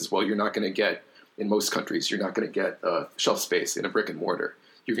reliance is, well, you're not going to get, in most countries, you're not going to get shelf space in a brick and mortar.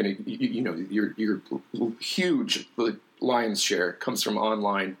 You're going to your huge lion's share comes from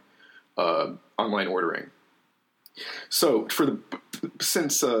online ordering. So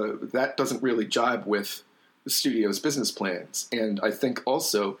since that doesn't really jibe with the studio's business plans, and I think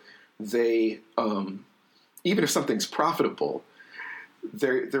also they even if something's profitable,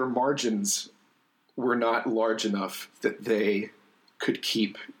 their margins were not large enough that they could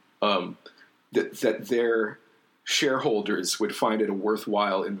keep that their shareholders would find it a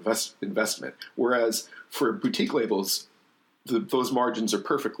worthwhile investment. Whereas for boutique labels, those margins are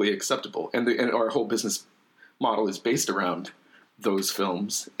perfectly acceptable, and our whole business model is based around those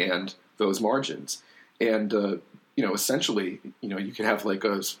films and those margins. And essentially, you can have like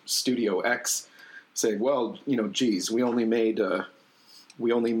a Studio X say, well, geez, we only made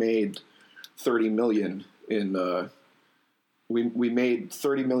 $30 million in we made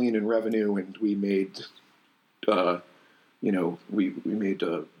 $30 million in revenue, and we made we made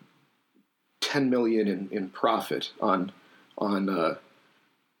 $10 million in profit on our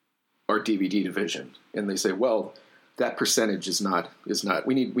DVD division. And they say, well, that percentage is not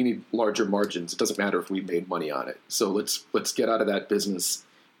we need larger margins. It doesn't matter if we made money on it. So let's get out of that business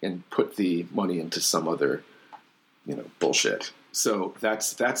and put the money into some other bullshit. So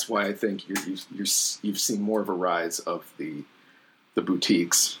that's why I think you've seen more of a rise of the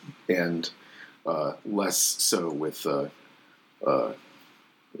boutiques and less so with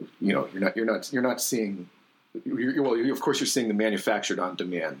you're not seeing of course you're seeing the manufactured on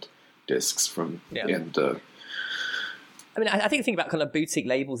demand discs from and. I think the thing about kind of boutique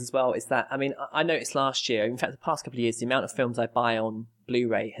labels as well is that, I noticed last year, in fact, the past couple of years, the amount of films I buy on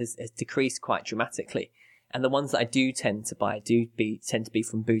Blu-ray has decreased quite dramatically. And the ones that I do tend to buy tend to be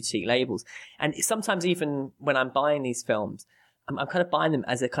from boutique labels. And sometimes even when I'm buying these films, I'm kind of buying them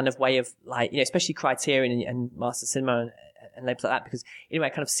as a kind of way of like, especially Criterion and Master Cinema and labels like that, because I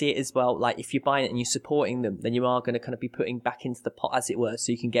kind of see it as well, like if you're buying it and you're supporting them, then you are going to kind of be putting back into the pot, as it were,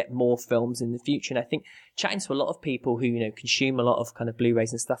 so you can get more films in the future. And I think chatting to a lot of people who, consume a lot of kind of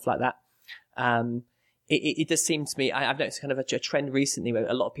Blu-rays and stuff like that, it does seem to me, I've noticed kind of a trend recently where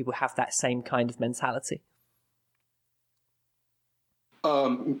a lot of people have that same kind of mentality.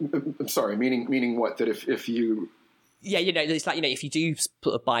 I'm sorry, meaning what? That if you... Yeah, it's like, if you do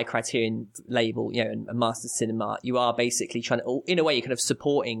put a buy Criterion label, and Master Cinema, you are basically trying to, in a way, you're kind of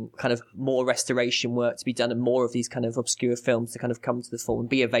supporting kind of more restoration work to be done and more of these kind of obscure films to kind of come to the fore and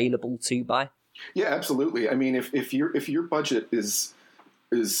be available to buy. Yeah, absolutely. I mean, if your budget is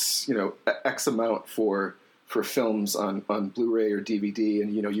X amount for films on Blu-ray or DVD,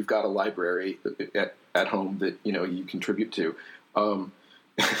 and you've got a library at home that you contribute to.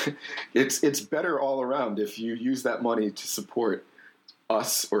 It's better all around if you use that money to support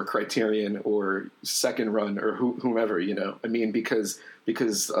us or Criterion or Second Run or whomever, because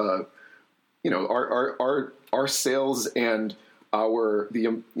our sales and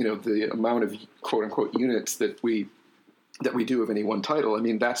the amount of quote unquote units that we that we do of any one title. I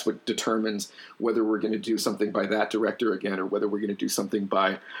mean, that's what determines whether we're going to do something by that director again, or whether we're going to do something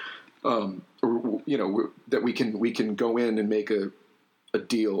by, or, you know, that we can go in and make a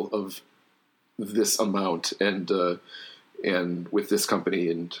deal of this amount and with this company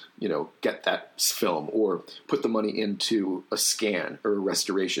and, you know, get that film or put the money into a scan or a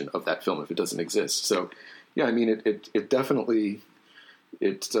restoration of that film if it doesn't exist. So, yeah, I mean, it definitely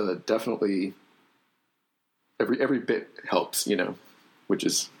every bit helps, you know, which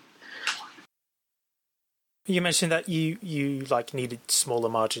is. You mentioned that you like needed smaller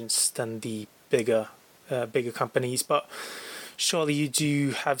margins than the bigger companies, but surely you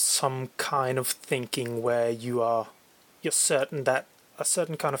do have some kind of thinking where you're certain that a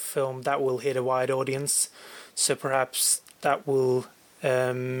certain kind of film that will hit a wide audience, so perhaps that will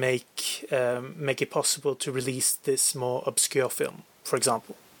make it possible to release this more obscure film, for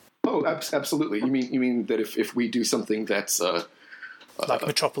example. Oh, absolutely. You mean that if we do something that's like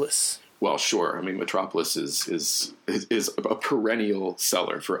Metropolis? Well, sure. I mean, Metropolis is a perennial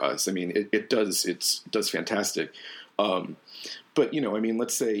seller for us. I mean, it does fantastic. But you know, I mean,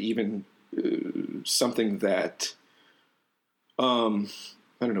 let's say even something that I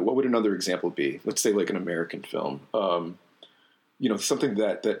don't know. What would another example be? Let's say like an American film. You know, something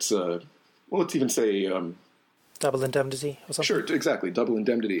that's well, let's even say. Double Indemnity or something? Sure, exactly. Double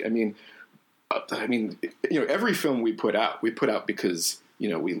Indemnity. I mean, you know, every film we put out because, you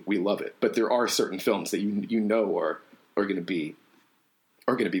know, we love it. But there are certain films that you know are going to be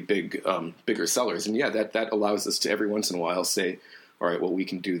bigger sellers. And yeah, that allows us to every once in a while say, all right, well, we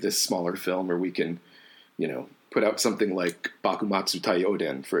can do this smaller film, or we can, you know, put out something like Bakumatsu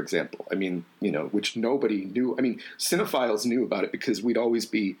Taioden, for example. I mean, you know, which nobody knew. I mean, cinephiles knew about it because we'd always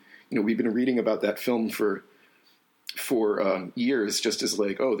be, you know, we've been reading about that film for years, just as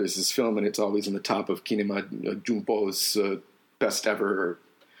like, oh, there's this film and it's always on the top of Kinema Junpo's best ever or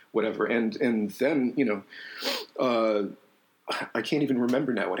whatever. And then, you know, I can't even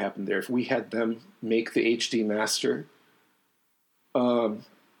remember now what happened there. If we had them make the HD master, I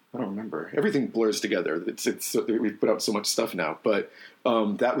don't remember. Everything blurs together. It's we've put out so much stuff now, but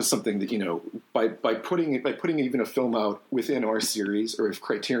that was something that, you know, by putting even a film out within our series, or if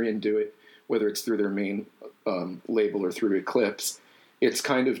Criterion do it, whether it's through their main label or through Eclipse, it's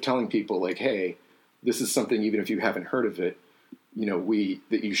kind of telling people like, hey, this is something, even if you haven't heard of it, you know,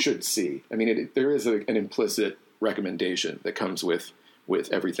 that you should see. I mean, there is an implicit recommendation that comes with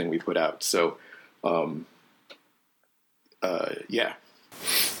everything we put out. So, yeah.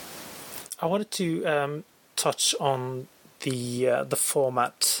 I wanted to touch on the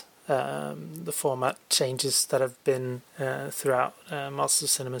format. The format changes that have been throughout Masters of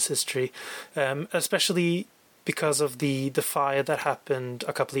Cinema's history, especially because of the fire that happened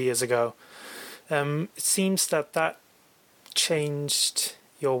a couple of years ago. It seems that changed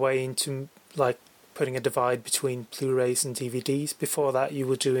your way into like putting a divide between Blu-rays and DVDs. Before that, you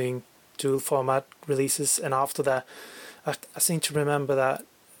were doing dual format releases, and after that, I seem to remember that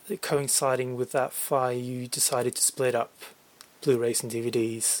coinciding with that fire, you decided to split up Blu-rays and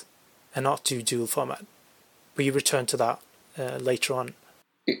DVDs and not do dual format. Will you return to that later on?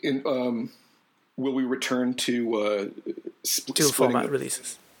 Will we return to dual format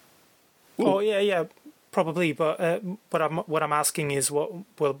releases? Ooh. Oh yeah, probably. But what I'm asking is, what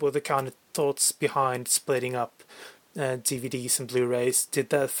were the kind of thoughts behind splitting up DVDs and Blu-rays? Did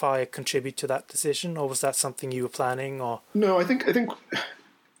the fire contribute to that decision, or was that something you were planning? Or no, I think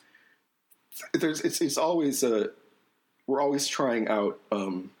it's always we're always trying out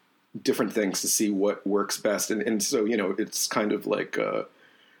different things to see what works best, and so, you know, it's kind of like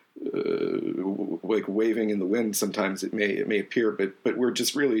waving in the wind. Sometimes it may appear, but we're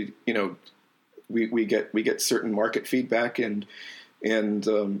just really, you know, we get certain market feedback and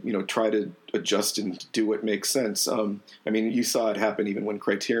you know, try to adjust and do what makes sense. I mean, you saw it happen even when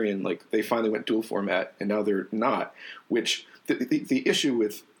Criterion, like, they finally went dual format and now they're not, which the issue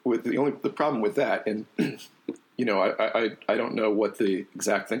with the problem with that, and you know, I don't know what the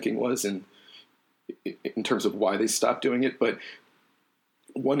exact thinking was in terms of why they stopped doing it, but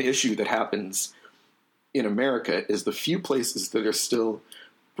one issue that happens in America is the few places that are still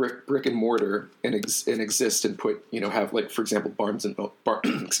brick and mortar and exist and put, you know, have, like, for example, Barnes and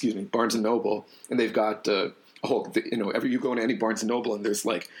Noble, and they've got a whole, you know, you go into any Barnes and Noble and there's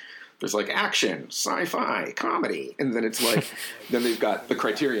like action, sci-fi, comedy, and then it's like then they've got the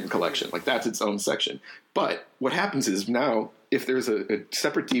Criterion Collection, like that's its own section. But what happens is now, if there's a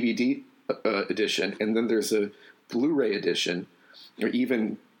separate DVD edition and then there's a Blu-ray edition, or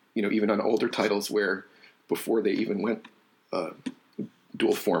even on older titles where before they even went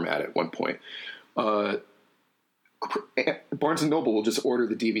dual format at one point, Barnes and Noble will just order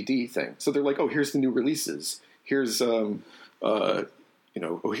the DVD thing. So they're like, oh, here's the new releases. Here's here's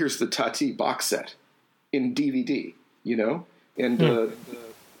the Tati box set in DVD. And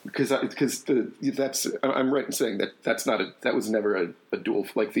because that's I'm right in saying that was never a dual,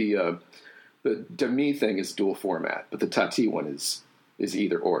 like the Demi thing is dual format, but the Tati one is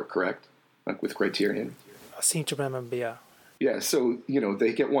either or, correct? Like with Criterion. I seem to remember, yeah. Yeah, so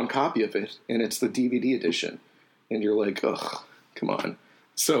they get one copy of it, and it's the DVD edition, and you're like, ugh, come on.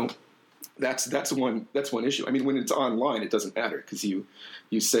 So that's one issue. I mean, when it's online, it doesn't matter because you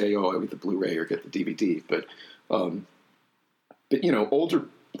say, oh, I get the Blu-ray or get the DVD, but older,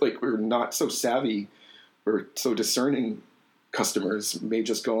 like, we're not so savvy or so discerning customers may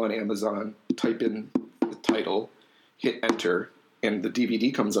just go on Amazon, type in the title, hit enter, and the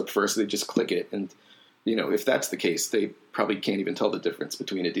DVD comes up first. They just click it, and if that's the case, they probably can't even tell the difference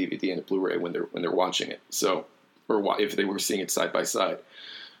between a DVD and a Blu-ray when they're watching it. So, or if they were seeing it side by side.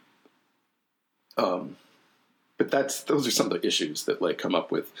 But those are some of the issues that like come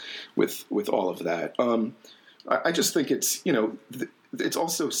up with all of that. I just think it's it's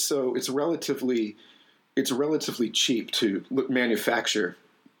also it's relatively cheap to manufacture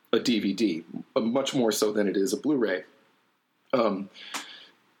a DVD, much more so than it is a Blu-ray.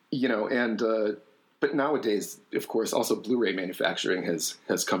 But nowadays, of course, also Blu-ray manufacturing has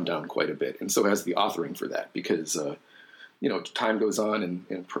come down quite a bit, and so has the authoring for that because time goes on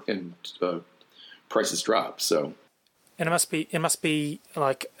and prices drop. So, and it must be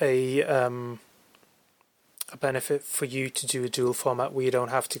like a benefit for you to do a dual format where you don't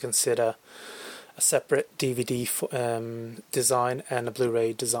have to consider a separate DVD design and a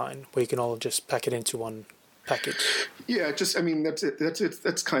Blu-ray design, where you can all just pack it into one package. Yeah, that's it.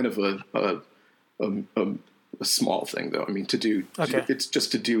 That's kind of a small thing, though. I mean, it's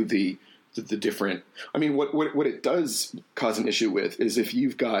just to do the different. I mean, what it does cause an issue with is if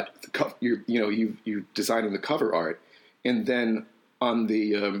you've got you're designing the cover art, and then on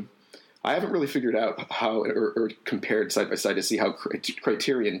the I haven't really figured out how or compared side by side to see how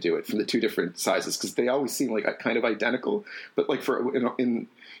Criterion do it from the two different sizes, because they always seem like kind of identical. But like in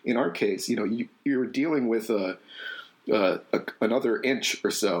our case, you're dealing with another inch or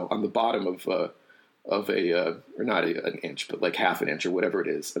so on the bottom of a or not an inch, but like half an inch or whatever it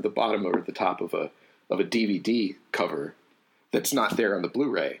is at the bottom or at the top of a DVD cover that's not there on the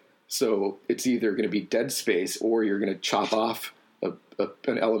Blu-ray. So it's either going to be dead space or you're going to chop off an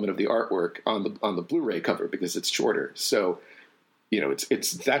element of the artwork on the Blu-ray cover because it's shorter. So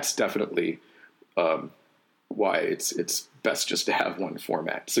that's definitely why it's best just to have one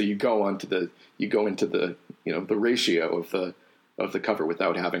format. So you go into the the ratio of the cover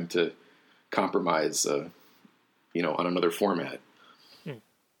without having to compromise on another format.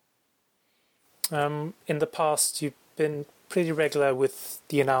 In the past, you've been pretty regular with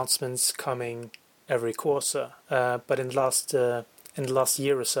the announcements coming every quarter, but in the last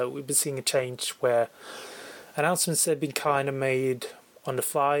year or so, we've been seeing a change where announcements have been kind of made on the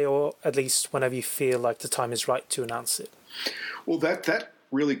fly, or at least whenever you feel like the time is right to announce it. Well, that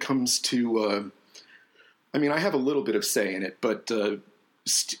really comes to. I mean, I have a little bit of say in it, but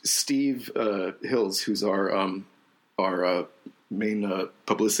Steve Hills, who's our main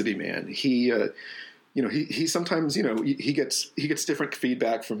publicity man, he sometimes he gets different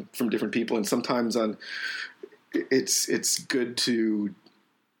feedback from different people, and sometimes it's good to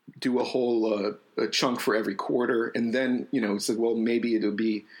do a whole a chunk for every quarter, and then said, well, maybe it'll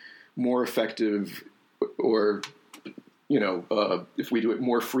be more effective, or if we do it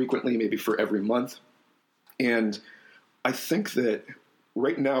more frequently, maybe for every month. And I think that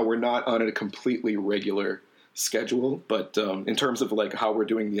right now we're not on a completely regular schedule, but in terms of like how we're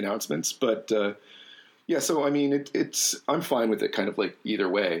doing the announcements, but yeah. So I mean, I'm fine with it, kind of like either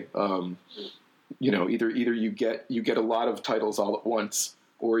way. Either you get a lot of titles all at once,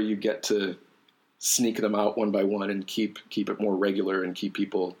 or you get to sneak them out one by one and keep it more regular and keep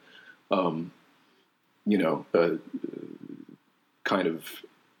people, kind of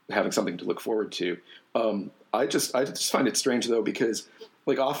having something to look forward to. I just find it strange though, because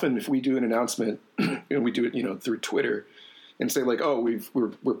like often if we do an announcement and we do it, through Twitter and say like, oh,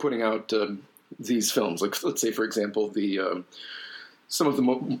 we're putting out these films, like let's say for example some of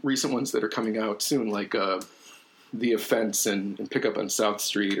the recent ones that are coming out soon, like The Offense and Pickup on South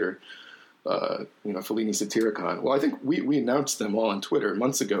Street, or Fellini Satyricon. Well, I think we announced them all on Twitter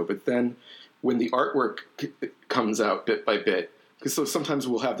months ago, but then when the artwork comes out bit by bit, because so sometimes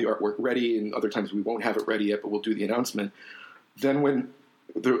we'll have the artwork ready and other times we won't have it ready yet, but we'll do the announcement. Then when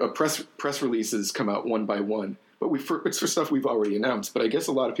the press releases come out one by one, but it's for stuff we've already announced. But I guess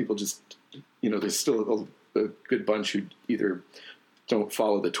a lot of people just, there's still a good bunch who either don't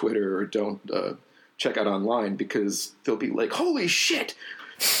follow the Twitter or don't check out online, because they'll be like, holy shit,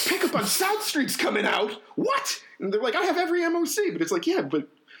 Pickup on South Street's coming out. What? And they're like, I have every MOC. But it's like, yeah, but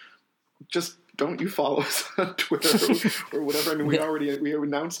just don't you follow us on Twitter or whatever. I mean, we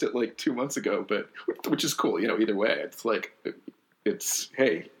announced it like 2 months ago, but which is cool, either way. It's like,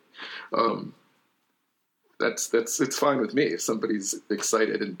 hey, it's fine with me if somebody's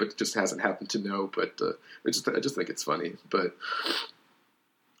excited but just hasn't happened to know. But I just think it's funny. But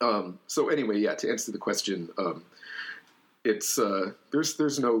so anyway, yeah. To answer the question, it's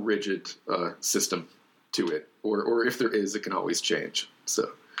there's no rigid system to it, or if there is, it can always change.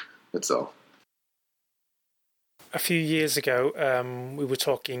 So that's all. A few years ago, we were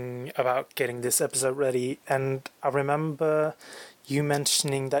talking about getting this episode ready, and I remember you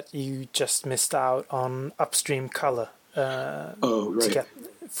mentioning that you just missed out on Upstream Color. Right. To get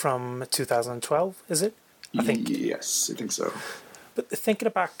from 2012, is it? I think. Yes, I think so. But thinking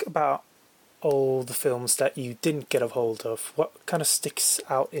back about all the films that you didn't get a hold of, what kind of sticks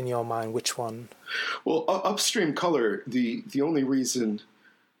out in your mind? Which one? Well, Upstream Color, the only reason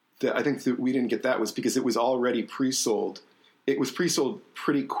that I think that we didn't get that was because it was already pre-sold. It was pre-sold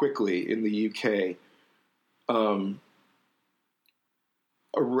pretty quickly in the UK.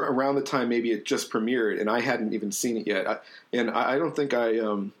 Around the time maybe it just premiered, and I hadn't even seen it yet. I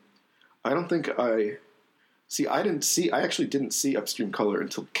actually didn't see Upstream Color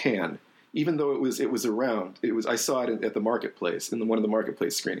until Cannes, even though it was around. I saw it at the Marketplace, in one of the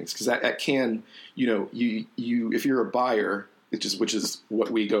Marketplace screenings, because at Cannes, you if you're a buyer, which is what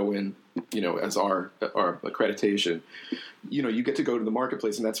we go in, as our accreditation, you get to go to the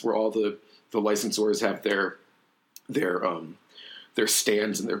Marketplace, and that's where all the licensors have their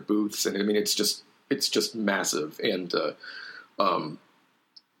stands and their booths, and I mean it's just massive, and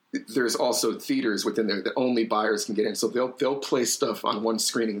there's also theaters within there that only buyers can get in, so they'll play stuff on one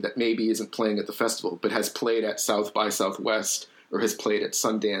screening that maybe isn't playing at the festival, but has played at South by Southwest or has played at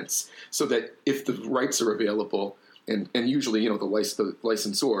Sundance, so that if the rights are available. And usually, the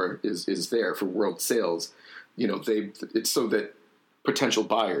licensor is there for world sales. It's so that potential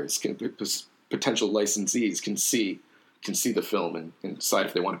buyers potential licensees can see the film and decide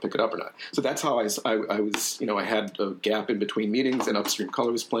if they want to pick it up or not. So that's how I was. I had a gap in between meetings, and Upstream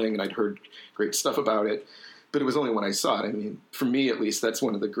Color was playing, and I'd heard great stuff about it. But it was only when I saw it. I mean, for me at least, that's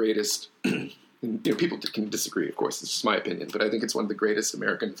one of the greatest. And, people can disagree, of course. It's just my opinion, but I think it's one of the greatest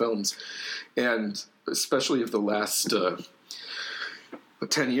American films, and especially of the last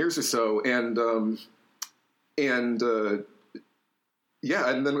 10 years or so. And then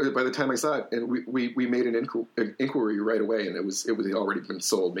by the time I saw it, and we made an inquiry right away, and it was already been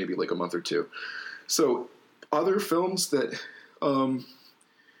sold maybe like a month or two. So other films that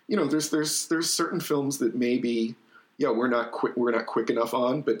there's certain films that maybe. Yeah, we're not quick enough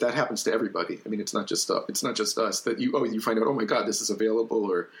on, but that happens to everybody. I mean, it's not just us that you find out, oh my God, this is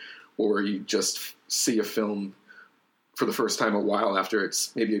available, or you just see a film for the first time a while after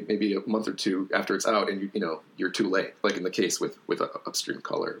it's maybe a month or two after it's out, and you're too late. Like in the case with Upstream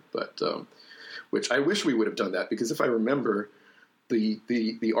Color, but which I wish we would have done that, because if I remember. The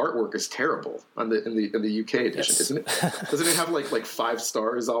artwork is terrible in the UK edition, yes. Isn't it? Doesn't it have like 5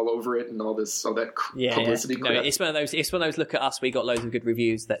 stars all over it and all that publicity? Yeah. No, it's one of those. Look at us. We got loads of good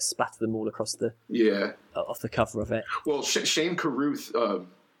reviews that splatter them all across the off the cover of it. Well, Shane Carruth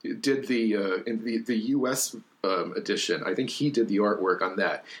did in the US edition. I think he did the artwork on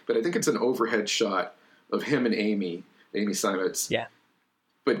that, but I think it's an overhead shot of him and Amy Seimetz. Yeah,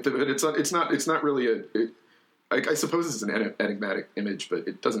 but it's not really I suppose it's an enigmatic image, but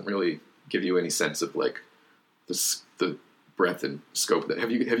it doesn't really give you any sense of like the breadth and scope of that.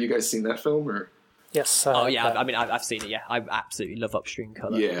 Have you guys seen that film or? Yes. I've seen it. Yeah, I absolutely love Upstream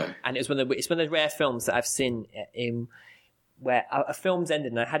Color. Yeah, and it's one of the rare films that I've seen in where a film's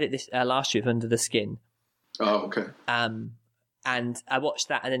ended, and I had it this last year with Under the Skin. Oh, okay. And I watched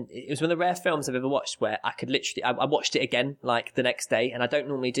that, and then it was one of the rare films I've ever watched where I could literally, I watched it again, like the next day, and I don't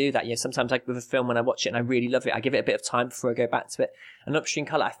normally do that. Sometimes like with a film, when I watch it and I really love it, I give it a bit of time before I go back to it. And Upstream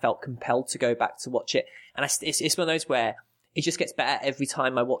Color, I felt compelled to go back to watch it. And it's one of those where it just gets better every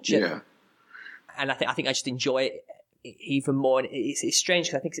time I watch it. Yeah. And I think I just enjoy it even more. And it's strange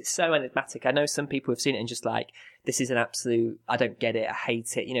because I think it's so enigmatic. I know some people have seen it and just like, this is an absolute, I don't get it, I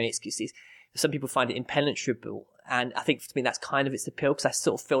hate it. It's some people find it impenetrable. And I think for me, that's kind of its appeal, because I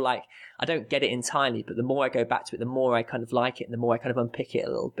sort of feel like I don't get it entirely, but the more I go back to it, the more I kind of like it, and the more I kind of unpick it a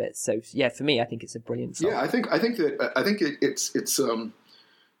little bit. So yeah, for me, I think it's a brilliant film. Yeah, I think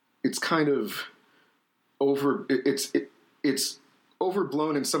it's kind of over. It's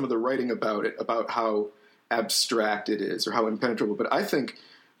overblown in some of the writing about it, about how abstract it is or how impenetrable. But I think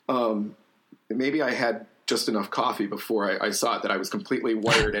maybe I had just enough coffee before I saw it that I was completely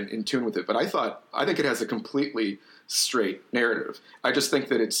wired and in tune with it. But I think it has a completely straight narrative. I just think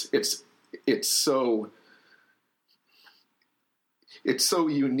that it's so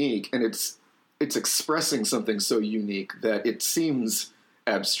unique, and it's expressing something so unique that it seems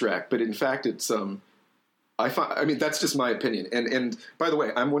abstract, but in fact it's I mean, that's just my opinion. And by the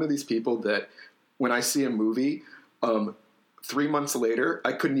way, I'm one of these people that when I see a movie, 3 months later,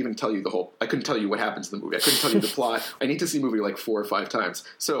 I couldn't even tell you I couldn't tell you what happens in the movie. I couldn't tell you the plot. I need to see a movie like 4 or 5 times.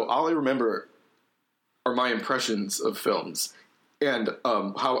 So all I remember are my impressions of films and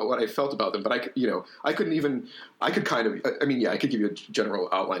what I felt about them. But I could give you a general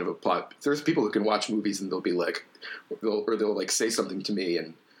outline of a plot. There's people who can watch movies and they'll be like, they'll like say something to me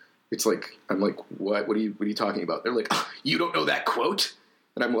and it's like, I'm like, what are you talking about? They're like, oh, you don't know that quote?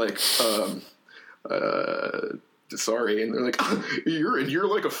 And I'm like, sorry. And they're like, oh, you're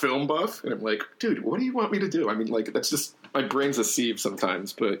like a film buff? And I'm like, dude, what do you want me to do? I mean, like, that's just, my brain's a sieve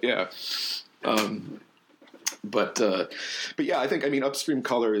sometimes, but yeah. But yeah, I think, Upstream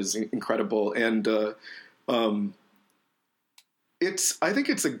Color is incredible. And I think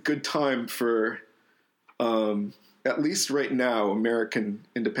it's a good time for, at least right now, American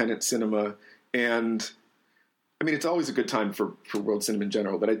independent cinema. And it's always a good time for world cinema in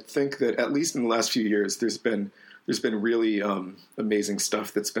general, but I think that at least in the last few years, there's been really amazing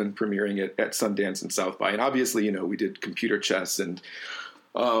stuff that's been premiering at Sundance and South by. And obviously, we did Computer Chess and,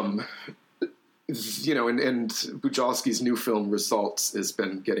 and Bujalski's new film Results has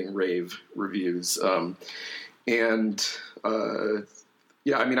been getting rave reviews. I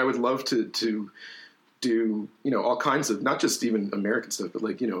would love to do, all kinds of, not just even American stuff, but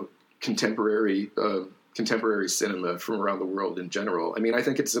like, contemporary cinema from around the world in general. I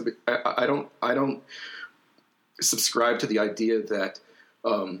think it's I don't subscribe to the idea that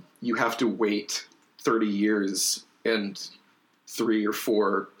you have to wait 30 years and 3 or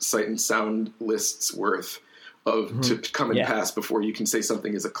 4 Sight and Sound lists worth to come and pass before you can say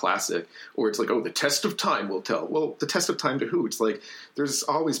something is a classic, or it's like, oh, the test of time will tell. Well, the test of time to who? It's like, there's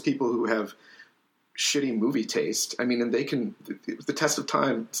always people who have shitty movie taste. And they can, the test of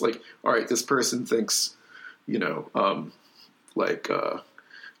time, it's like, all right, this person thinks, I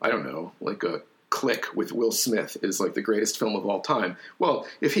don't know, like a Click with Will Smith is like the greatest film of all time. Well,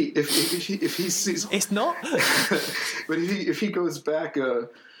 if he sees, it's not. But if he goes back, and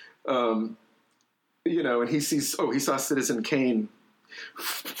he sees, he saw Citizen Kane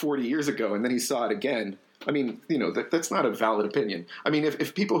 40 years ago, and then he saw it again. That's not a valid opinion.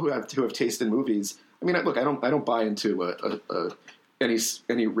 If people who have taste in movies, look, I don't buy into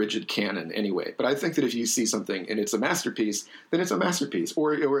any rigid canon anyway. But I think that if you see something and it's a masterpiece, then it's a masterpiece.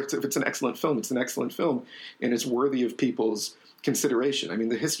 Or if it's an excellent film, it's an excellent film, and it's worthy of people's consideration.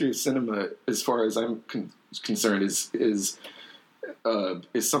 The history of cinema, as far as I'm concerned, is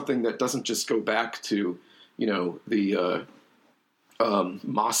something that doesn't just go back to the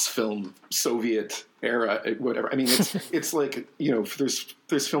Mosfilm Soviet era, whatever. It's like,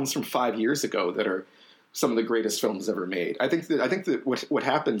 there's films from 5 years ago that are some of the greatest films ever made. I think that what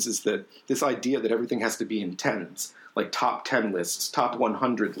happens is that this idea that everything has to be in tens, like top 10 lists, top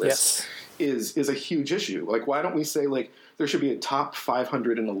 100 lists, is a huge issue. Like, why don't we say, like, there should be a top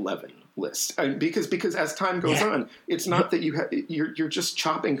 511 list? Because as time goes on, it's not that you're just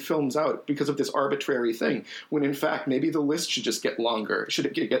chopping films out because of this arbitrary thing, when in fact maybe the list should just get longer.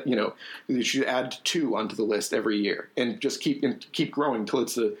 You should add 2 onto the list every year and just keep growing till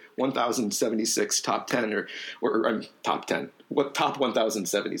it's a 1076 top 10 or top 10. What top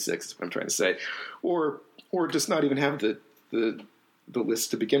 1076 is what I'm trying to say, or just not even have the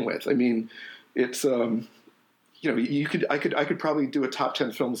list to begin with. It's I could probably do a top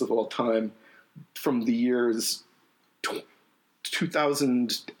 10 films of all time from the years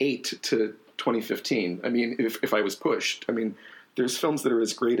 2008 to 2015. If I was pushed. There's films that are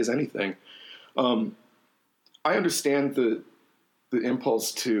as great as anything. I understand the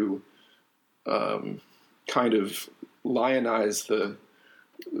impulse to kind of lionize the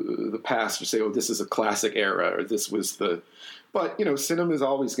past, or say, oh, this is a classic era, or this was the. But cinema is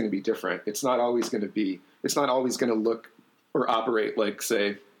always going to be different. It's not always going to look or operate like,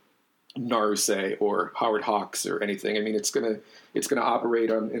 say, Naruse or Howard Hawks or anything. It's going to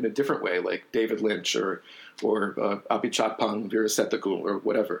operate in a different way, like David Lynch or Apichatpong Veerasethaku or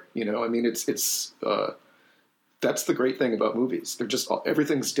whatever. It's that's the great thing about movies. They're just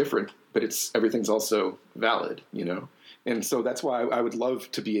everything's different, but everything's also valid. And so that's why I would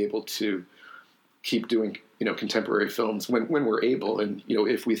love to be able to keep doing contemporary films when we're able, and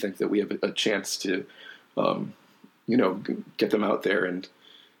if we think that we have a chance to get them out there and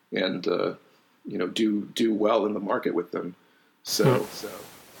do well in the market with them. So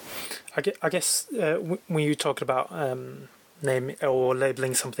I guess when you talked about name or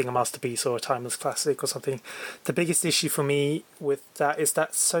labeling something a masterpiece or a timeless classic or something, the biggest issue for me with that is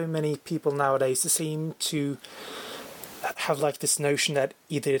that so many people nowadays seem to have like this notion that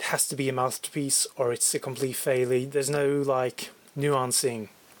either it has to be a masterpiece or it's a complete failure. There's no like nuancing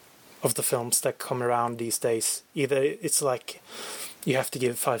of the films that come around these days. Either it's like you have to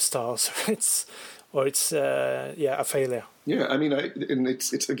give 5 stars or it's a failure. Yeah, I mean, it's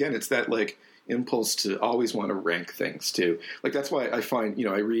that like impulse to always want to rank things too. Like that's why I find,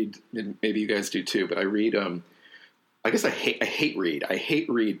 I read, and maybe you guys do too, but I read I guess I hate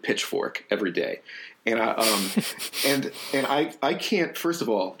read Pitchfork every day. And I can't, first of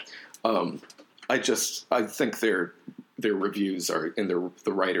all, I think their reviews are in the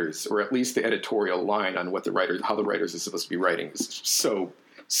writers, or at least the editorial line on how the writers are supposed to be writing is so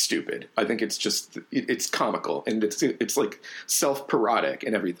stupid. I think it's just, it's comical and it's like self-parodic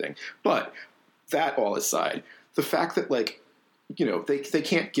and everything. But that all aside, the fact that like, they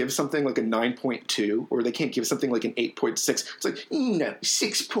can't give something like a 9.2 or they can't give something like an 8.6. It's like, no,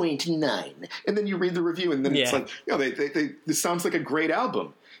 6.9. And then you read the review and then it's like, this sounds like a great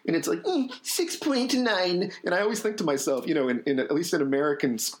album. And it's like, 6.9. And I always think to myself, in at least in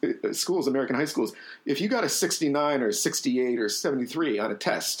American schools, American high schools, if you got a 69 or 68 or 73 on a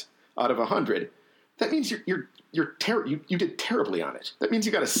test out of 100, that means you did terribly on it. That means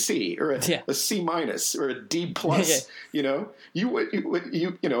you got a C or a C minus or a D plus. You want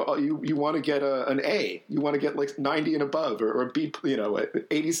to get an A. You want to get like 90 and above or a B.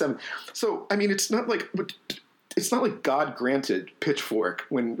 87. So I mean, it's not like God granted Pitchfork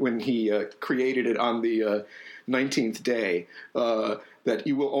when he created it on the 19th day that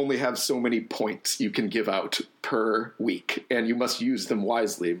you will only have so many points you can give out per week, and you must use them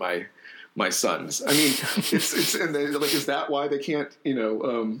wisely, my sons. I mean, it's and like, is that why they can't?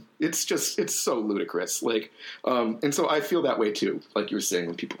 It's so ludicrous. Like, and so I feel that way too. Like you were saying,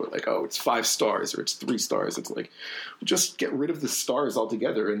 when people are like, "Oh, it's 5 stars" or "It's 3 stars," it's like, just get rid of the stars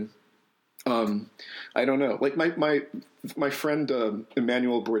altogether. And I don't know. Like my friend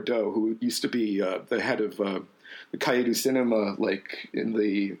Emmanuel Bordeaux, who used to be the head of the Cahiers du Cinema, like in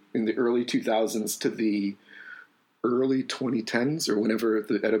the early 2000s to the early 2010s, or whenever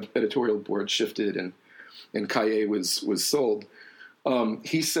the editorial board shifted and Cahiers was sold,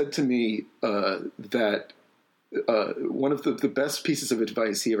 he said to me that one of the best pieces of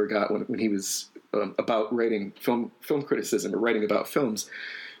advice he ever got when he was about writing film criticism or writing about films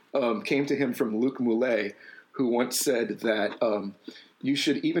came to him from Luc Moulet, who once said that you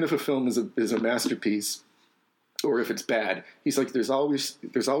should, even if a film is a masterpiece, or if it's bad, he's like, there's always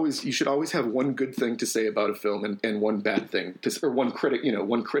you should always have one good thing to say about a film and one bad thing or one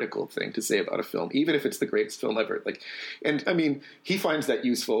critical thing to say about a film, even if it's the greatest film ever. Like, and I mean, he finds that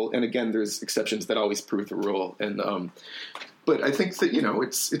useful. And again, there's exceptions that always prove the rule. And but I think that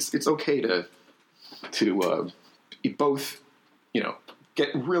it's okay to both get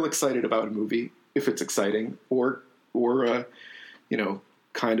real excited about a movie if it's exciting, or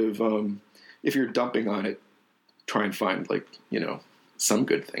kind of if you're dumping on it, try and find some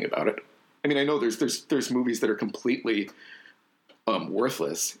good thing about it. I mean, I know there's movies that are completely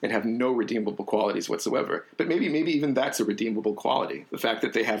worthless and have no redeemable qualities whatsoever, but maybe even that's a redeemable quality. The fact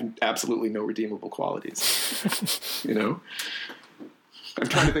that they have absolutely no redeemable qualities. I'm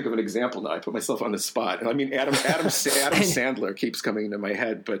trying to think of an example now. I put myself on the spot. I mean, Adam Sandler keeps coming into my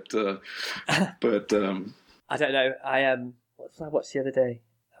head, but I don't know. What did I watch the other day?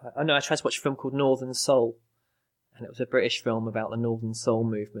 I tried to watch a film called Northern Soul, and it was a British film about the Northern Soul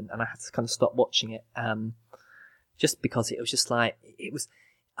movement, and I had to kind of stop watching it, just because it was just like, it was,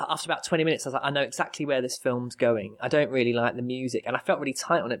 after about 20 minutes, I was like, I know exactly where this film's going. I don't really like the music, and I felt really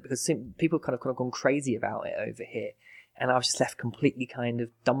tight on it because people kind of gone crazy about it over here, and I was just left completely kind of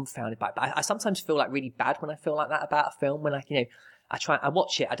dumbfounded by it. But I sometimes feel like really bad when I feel like that about a film, when I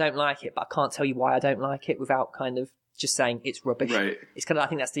watch it, I don't like it, but I can't tell you why I don't like it without kind of just saying it's rubbish. Right. It's kind of, I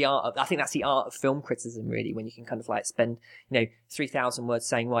think that's the art of film criticism, really, when you can kind of like spend 3,000 words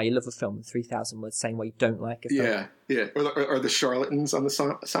saying why you love a film and 3,000 words saying why you don't like a film. Yeah. Are the Charlatans on the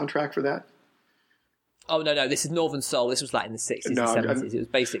soundtrack for that? Oh no! This is Northern Soul. This was like in the 60s and 70s. It was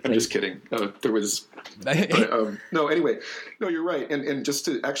basically. I'm just kidding. There was. No. Anyway, no, you're right. And just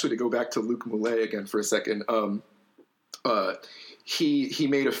to go back to Luc Moulet again for a second. He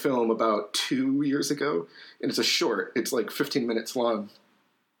made a film about 2 years ago, and it's a short. It's like 15 minutes long,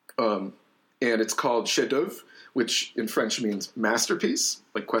 and it's called Chef d'oeuvre, which in French means masterpiece,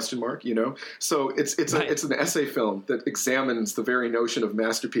 like question mark, you know. So it's an essay film that examines the very notion of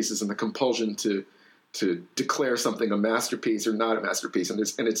masterpieces and the compulsion to declare something a masterpiece or not a masterpiece, and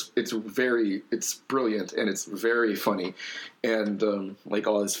it's brilliant and it's very funny, and like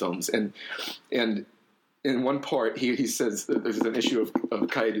all his films, and in one part he says that there's an issue of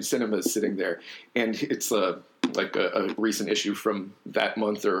Cahiers du Cinema sitting there, and it's like a recent issue from that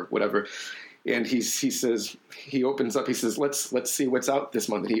month or whatever. And he says, he opens up, he says, let's see what's out this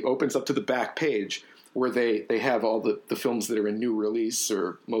month. And he opens up to the back page where they have all the films that are in new release,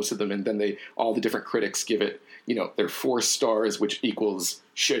 or most of them, and then all the different critics give it, you know, their 4 stars, which equals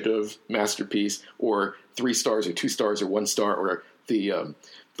chef-d'oeuvre, masterpiece, or 3 stars or 2 stars or 1 star, or the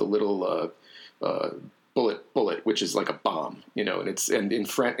little bullet, which is like a bomb, you know. And in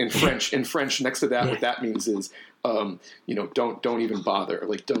French, next to that, what that means is, you know, don't even bother,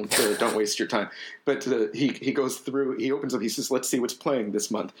 like don't waste your time. But he goes through, he opens up, he says, let's see what's playing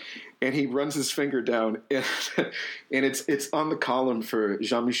this month, and he runs his finger down, and it's on the column for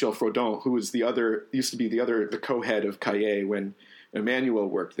Jean-Michel Frodon, who was used to be the co-head of Cahiers when Emmanuel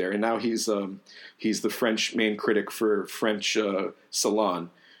worked there, and now he's the French main critic for French Salon,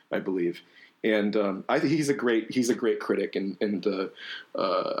 I believe. And I think he's a great critic, and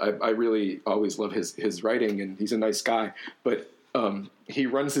I really always love his writing, and he's a nice guy. But he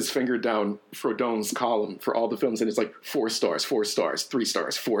runs his finger down Frodon's column for all the films, and it's like 4 stars, 4 stars, 3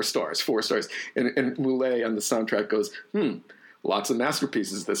 stars, 4 stars, 4 stars. And Moulet on the soundtrack goes, lots of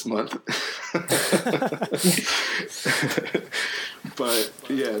masterpieces this month. But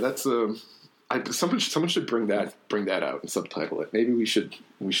yeah, that's someone should bring that out and subtitle it. Maybe we should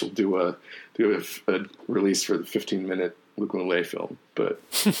do a release for the 15-minute Luc Moulet film. But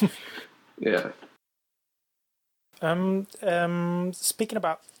yeah. Speaking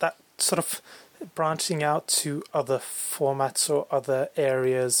about that, sort of branching out to other formats or other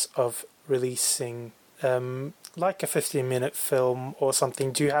areas of releasing, like a 15-minute film or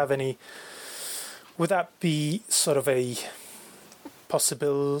something. Do you have any? Would that be sort of a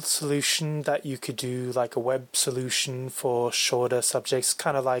possible solution that you could do, like a web solution for shorter subjects,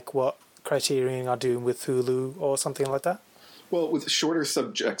 kind of like what Criterion are doing with Hulu or something like that? Well, with shorter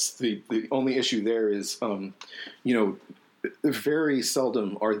subjects, the only issue there is, you know, very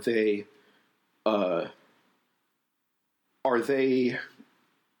seldom are they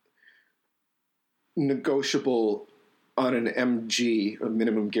negotiable on an MG, a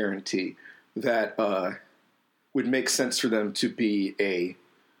minimum guarantee, that would make sense for them to be a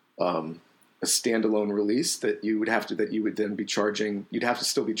standalone release that you would then be charging. You'd have to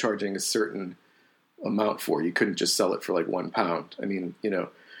still be charging a certain amount for. You couldn't just sell it for like £1. I mean, you know.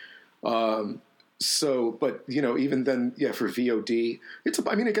 So, but you know, even then, yeah, for VOD,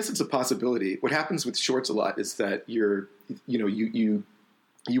 I guess it's a possibility. What happens with shorts a lot is that you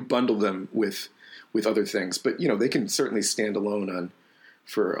bundle them with other things, but you know, they can certainly stand alone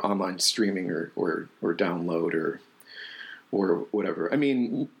for online streaming or download or whatever. I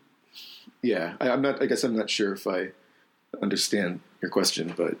mean, yeah, I guess I'm not sure if I understand your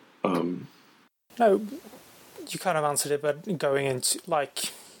question, but no, you kind of answered it. But going into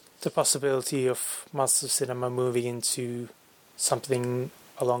like the possibility of Masters of Cinema moving into something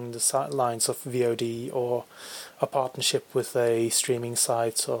along the lines of VOD or a partnership with a streaming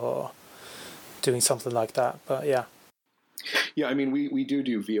site or doing something like that. But yeah. Yeah, I mean, we do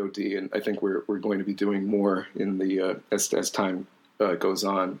VOD, and I think we're going to be doing more in the as time goes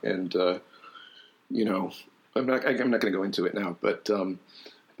on. And you know, I'm not going to go into it now, but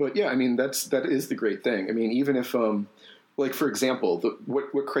yeah, I mean, that is the great thing. I mean, even if like for example,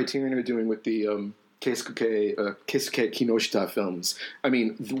 what Criterion are doing with the Keisuke Kinoshita films. I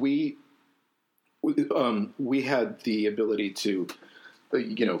mean, we had the ability to,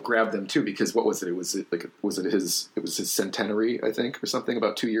 you know, grab them too, because what was it? Was it his centenary, I think, or something,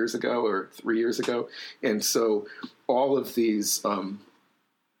 about 2 years ago or 3 years ago? And so all of these, I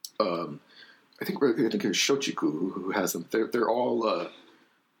think it was Shochiku who has them. They're all. I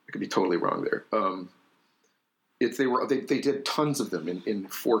could be totally wrong there. They did tons of them in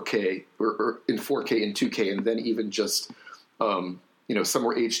 4K or in 4K and 2K, and then even just you know, some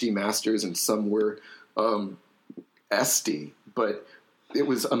were HD masters and some were SD, but it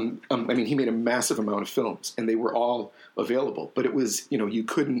was I mean, he made a massive amount of films and they were all available, but it was, you know, you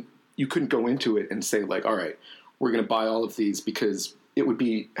couldn't go into it and say like, all right, we're going to buy all of these, because it would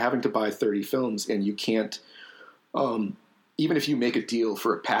be having to buy 30 films, and you can't even if you make a deal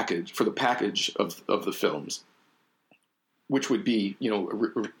for the package of the films, which would be, you know,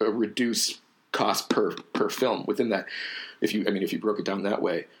 a reduced cost per film within that. If you broke it down that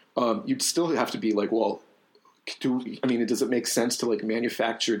way, you'd still have to be like, well, does it make sense to like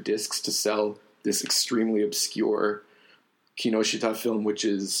manufacture discs to sell this extremely obscure Kinoshita film, which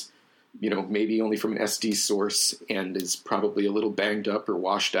is, maybe only from an SD source and is probably a little banged up or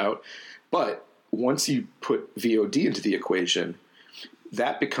washed out? But once you put VOD into the equation,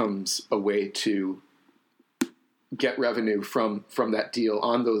 that becomes a way to get revenue from that deal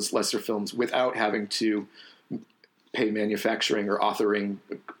on those lesser films without having to pay manufacturing or authoring,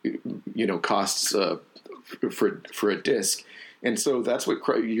 costs for a disc. And so that's what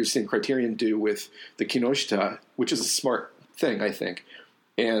you're seeing Criterion do with the Kinoshita, which is a smart thing, I think.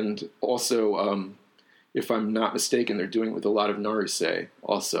 And also, if I'm not mistaken, they're doing it with a lot of Naruse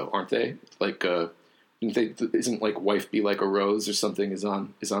also, aren't they? Like, isn't like Wife Be Like a Rose or something is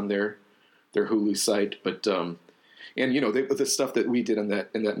on their Hulu site? But and the stuff that we did in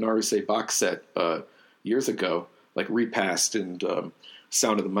that Naruse box set years ago, like Repast and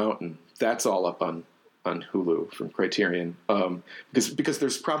Sound of the Mountain, that's all up on Hulu from Criterion. Because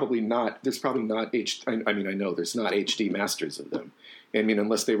there's probably not I know there's not HD masters of them. I mean,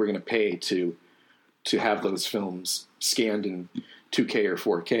 unless they were going to pay to have those films scanned in 2K or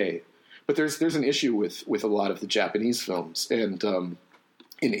 4K. But there's an issue with a lot of the Japanese films and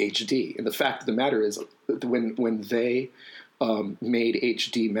in HD. And the fact of the matter is, when they made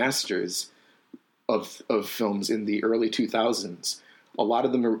HD masters of films in the early 2000s, a lot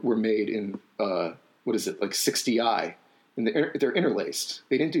of them were made in like 60i, and they're interlaced.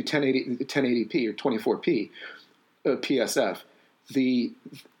 They didn't do 1080p or 24p PSF.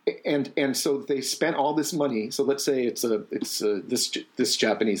 And so they spent all this money. So let's say it's this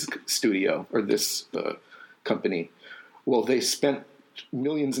Japanese studio or this company. Well, they spent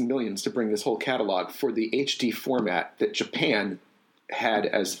millions and millions to bring this whole catalog for the HD format that Japan had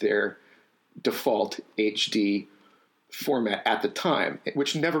as their default HD format at the time,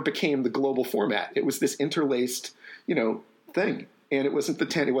 which never became the global format. It was this interlaced, thing, and it wasn't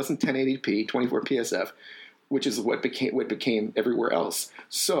 1080p 24 PSF, which is what became everywhere else.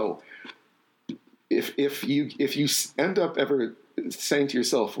 So if you end up ever saying to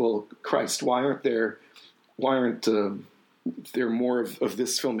yourself, well, Christ, why aren't there more of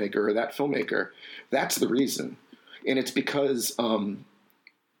this filmmaker or that filmmaker? That's the reason. And it's because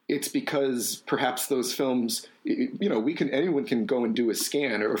perhaps those films, anyone can go and do a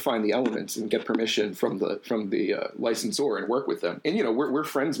scan or find the elements and get permission from the licensor and work with them. And we're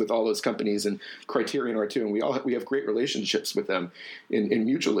friends with all those companies, and Criterion are too, and we have great relationships with them in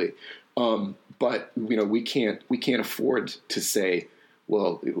mutually. But we can't afford to say,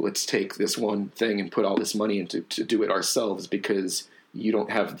 well, let's take this one thing and put all this money into to do it ourselves, because you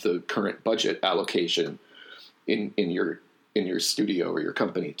don't have the current budget allocation in your studio or your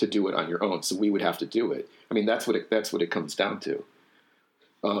company to do it on your own. So we would have to do it. I mean, that's what it comes down to,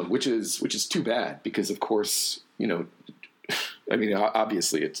 which is too bad, because of course,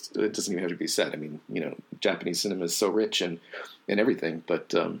 obviously it doesn't even have to be said. I mean, Japanese cinema is so rich and everything,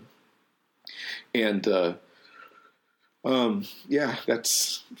 but,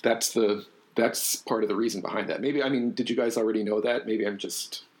 that's part of the reason behind that. Maybe, did you guys already know that? Maybe I'm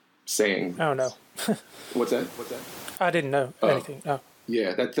just saying. Oh, no. What's that? I didn't know anything. No.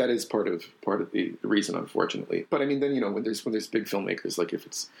 Yeah, that is part of the reason, unfortunately. But then when there's big filmmakers, like if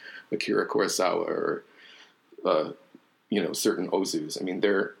it's Akira Kurosawa or certain Ozus,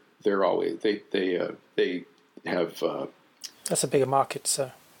 they're always they have that's a bigger market,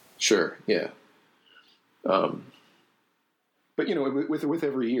 so sure, yeah. But with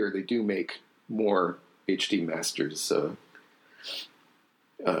every year they do make more HD masters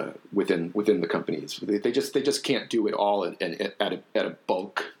within the companies. They just can't do it all at a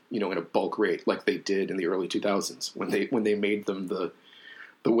bulk, in a bulk rate like they did in the early 2000s when they made them the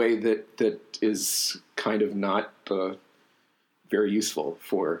way that is kind of not very useful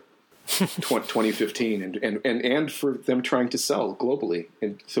for 2015 and for them trying to sell globally,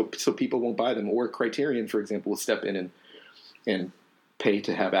 and so people won't buy them. Or Criterion, for example, will step in and pay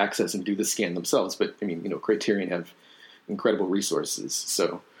to have access and do the scan themselves. But Criterion have incredible resources.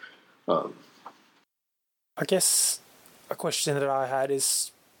 So I guess a question that I had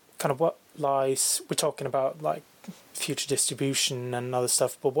is kind of what lies, we're talking about like future distribution and other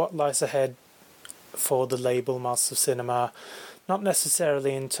stuff, but what lies ahead for the label Masters of Cinema, not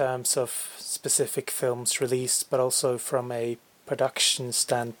necessarily in terms of specific films released, but also from a production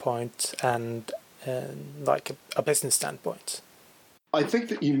standpoint and like a business standpoint? I think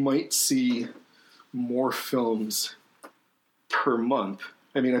that you might see more films per month.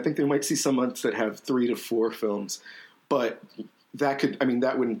 I think they might see some months that have 3 to 4 films, but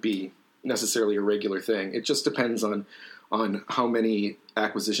that wouldn't be necessarily a regular thing. It just depends on on how many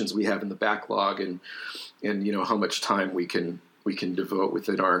acquisitions we have in the backlog, and how much time we can devote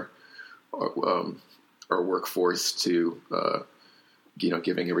within our workforce to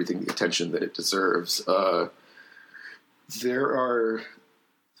giving everything the attention that it deserves.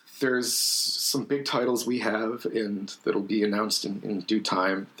 There's some big titles we have, and that'll be announced in due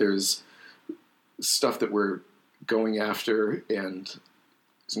time. There's stuff that we're going after, and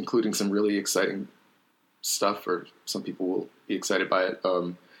including some really exciting stuff, or some people will be excited by it.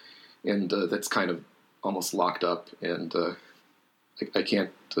 And that's kind of almost locked up, and I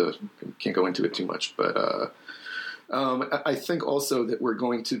can't go into it too much. But I think also that we're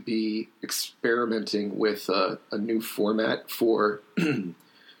going to be experimenting with a new format for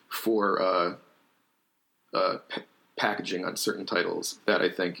packaging on certain titles that I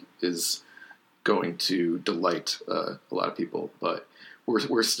think is going to delight a lot of people, but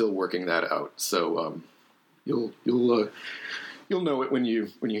we're still working that out. So you'll know it when you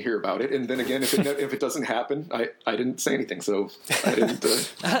hear about it. And then again, if it doesn't happen, I didn't say anything, so I didn't.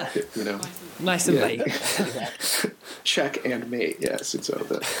 Nice and late. Check and mate. Yes, it's all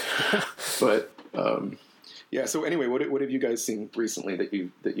that. But. Yeah. So anyway, what have you guys seen recently that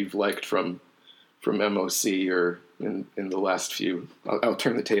you've liked from MOC or in the last few? I'll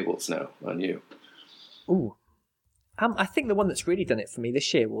turn the tables now on you. Ooh, I think the one that's really done it for me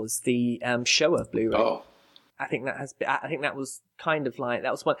this year was the Showa Blu-ray. Oh, I think that was kind of like,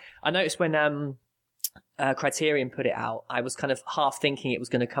 that was one I noticed when Criterion put it out. I was kind of half thinking it was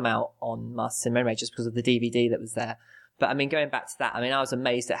going to come out on Master Cinema Memory just because of the DVD that was there. But I mean, going back to that, I mean, I was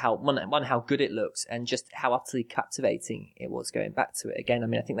amazed at how good it looked, and just how utterly captivating it was going back to it again. I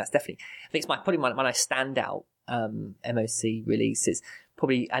mean, I think it's probably my standout MOC releases.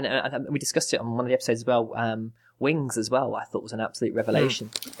 Probably, and we discussed it on one of the episodes as well. Wings as well, I thought was an absolute revelation.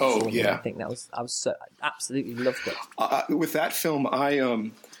 Oh yeah, I think I absolutely loved it. With that film, I'd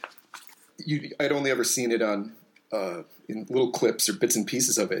only ever seen it on in little clips or bits and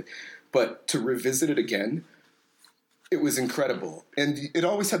pieces of it, but to revisit it again. It was incredible, and it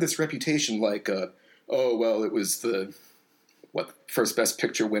always had this reputation, like, it was the first Best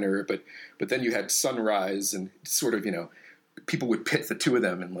Picture winner, but then you had Sunrise, and sort of people would pit the two of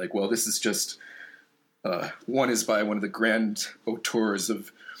them, and like, well, this is just one is by one of the grand auteurs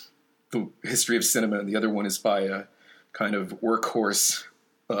of the history of cinema, and the other one is by a kind of workhorse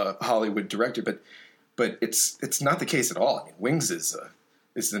Hollywood director, but it's not the case at all. I mean, Wings is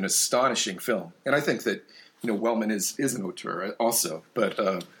an astonishing film, and I think that. Wellman is an auteur also,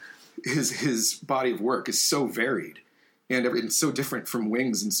 but his body of work is so varied and it's so different from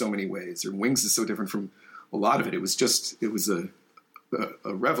Wings in so many ways. Or Wings is so different from a lot of it. It was a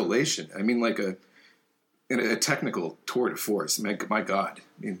revelation. I mean, like a technical tour de force. My God.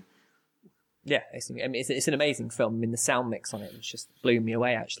 I mean, yeah, it's an amazing film. I mean, the sound mix on it just blew me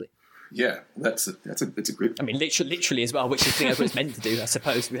away, actually. Yeah, that's a great. I mean, literally as well, which is what it's meant to do, I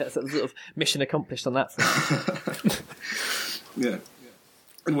suppose. That's a sort of mission accomplished on that front. Yeah.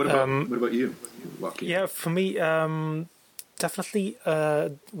 And what about you, Joaquin? Yeah, for me, definitely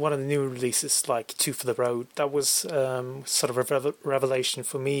one of the new releases, like Two for the Road. That was sort of a revelation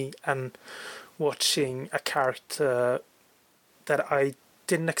for me, and watching a character that I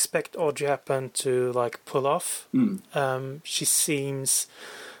didn't expect Audrey Hepburn to like pull off. She seems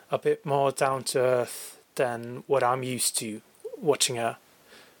a bit more down to earth than what I'm used to watching her.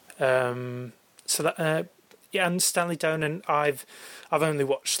 And Stanley Donen, I've only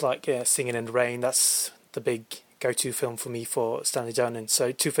watched like Singing in the Rain. That's the big go-to film for me for Stanley Donen.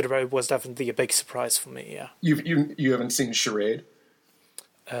 So Two for the Road was definitely a big surprise for me. Yeah. You haven't seen Charade?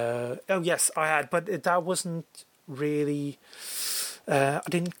 Yes, I had, but that wasn't really. I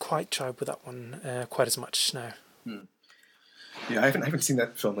didn't quite jive with that one quite as much. No. Yeah, I haven't seen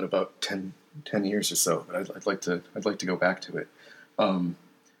that film in about 10 years or so, but I'd like to go back to it.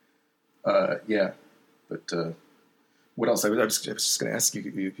 Yeah, but what else? I was just going to ask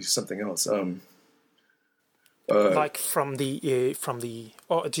you something else. Like from the.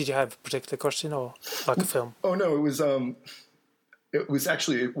 Oh, did you have a particular question or like a film? Oh no, it was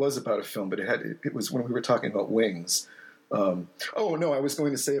about a film, but it was when we were talking about Wings. I was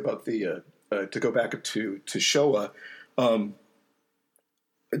going to say about the to go back to Showa.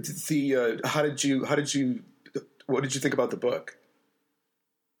 What did you think about the book?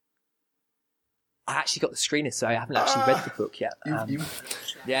 I actually got the screener, so I haven't actually read the book yet.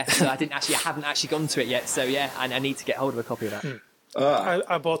 Yeah, so I haven't actually gone to it yet. So yeah, I need to get hold of a copy of that.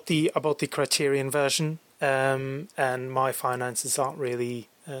 I bought the Criterion version, and my finances aren't really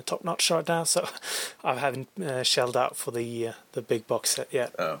top notch right now, so I haven't shelled out for the big box set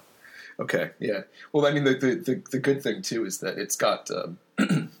yet. Oh. Okay, yeah. Well, I mean, the good thing too is that it's got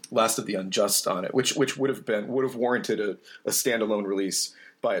Last of the Unjust on it, which would have warranted a standalone release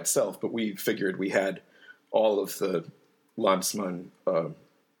by itself. But we figured we had all of the Landsman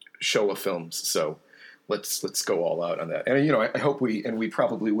Showa films, so let's go all out on that. And you know, I hope we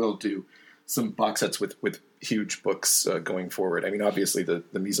probably will do some box sets with huge books going forward. I mean, obviously the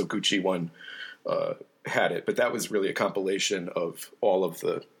Mizoguchi one had it, but that was really a compilation of all of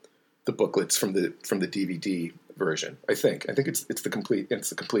the booklets from the DVD version. I think it's the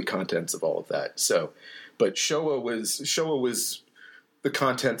complete contents of all of that. So, but Showa was the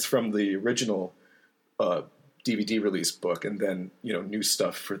contents from the original DVD release book, and then, you know, new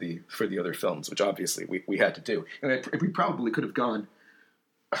stuff for the other films, which obviously we had to do. And we probably could have gone,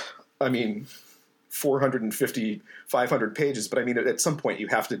 I mean, 450, 500 pages, but I mean, at some point you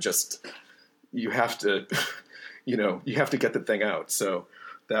have to you know, you have to get the thing out. So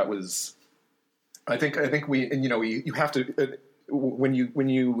that was, I think you have to, when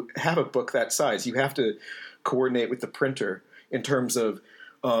you have a book that size, you have to coordinate with the printer in terms of,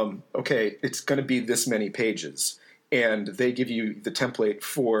 okay, it's going to be this many pages, and they give you the template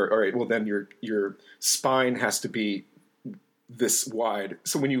for, all right, well then your spine has to be this wide.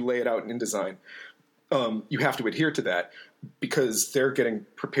 So when you lay it out in InDesign, you have to adhere to that because they're getting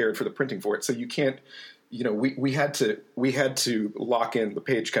prepared for the printing for it. So you can't, you know, we had to lock in the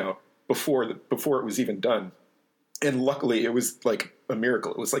page count before it was even done. And luckily it was like a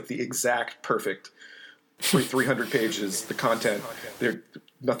miracle. It was like the exact perfect 300 pages, the content, there,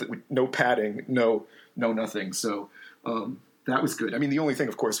 nothing, no padding, no nothing. So, that was good. I mean, the only thing,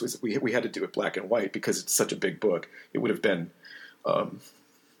 of course, was we had to do it black and white because it's such a big book. It would have been,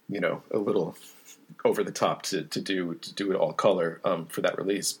 you know, a little over the top to do it all color, for that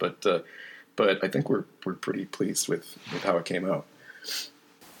release. But I think we're pretty pleased with how it came out.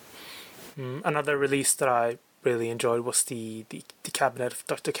 Another release that I really enjoyed was the Cabinet of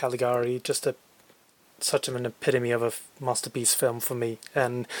Dr. Caligari, just such an epitome of a masterpiece film for me,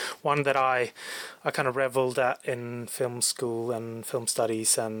 and one that I kind of reveled at in film school and film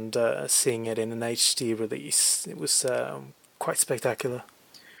studies, and seeing it in an HD release, it was quite spectacular.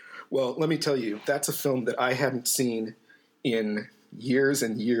 Well, let me tell you, that's a film that I hadn't seen in years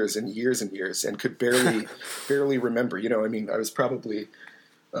and years and years and years, and could barely remember. You know, I mean, I was probably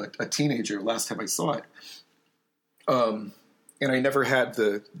a teenager last time I saw it. And I never had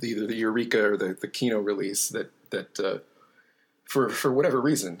the Eureka or the Kino release that for whatever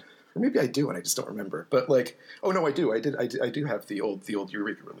reason, or maybe I do and I just don't remember. But like, oh no, I do. I do have the old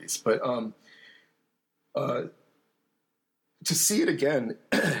Eureka release. But to see it again,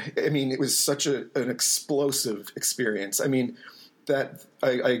 I mean, it was such an explosive experience. I mean, that I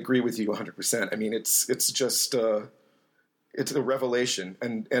agree with you 100%. I mean, it's just it's a revelation,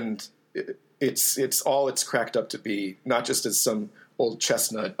 and it's all it's cracked up to be, not just as some old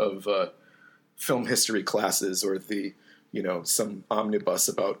chestnut of film history classes or some omnibus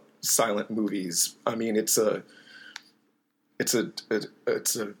about silent movies. I mean, it's a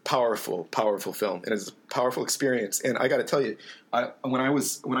powerful film, and it's a powerful experience. And I got to tell you, when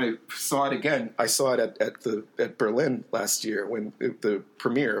I saw it again, I saw it at Berlin last year when the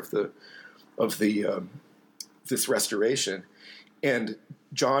premiere of this restoration, and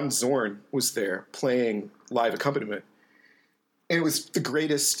John Zorn was there playing live accompaniment. And it was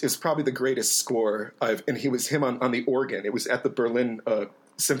probably the greatest score and he was him on the organ. It was at the Berlin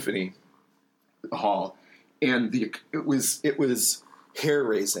Symphony Hall. And it was hair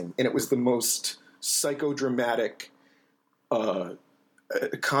raising, and it was the most psychodramatic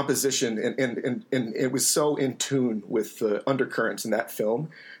composition, and it was so in tune with the undercurrents in that film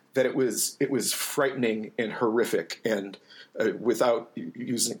that it was frightening and horrific, and without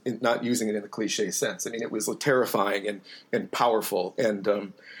not using it in the cliche sense. I mean, it was terrifying and powerful,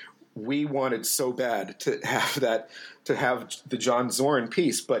 and we wanted so bad to have the John Zorn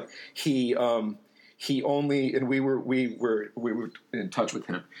piece, but he only, and we were in touch with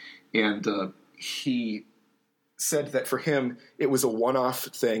him, and he said that for him it was a one-off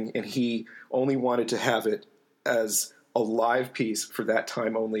thing, and he only wanted to have it as a live piece for that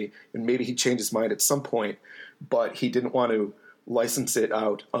time only, and maybe he'd change his mind at some point, but he didn't want to license it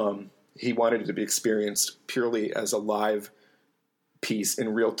out. He wanted it to be experienced purely as a live piece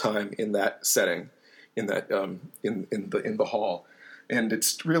in real time in that setting, in that in the hall. And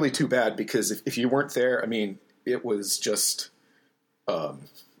it's really too bad, because if you weren't there, I mean, it was just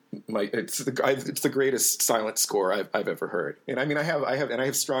it's the greatest silent score I've ever heard. And I mean, I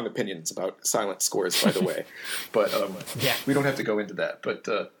have strong opinions about silent scores, by the way, but yeah, we don't have to go into that. But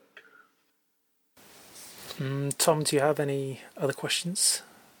Tom, do you have any other questions?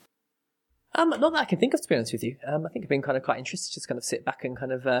 Not that I can think of, to be honest with you. I think I've been kind of quite interested to just kind of sit back and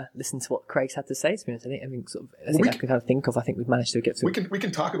kind of listen to what Craig's had to say. To be honest, I think I can kind of think of. I think we've managed to get through. We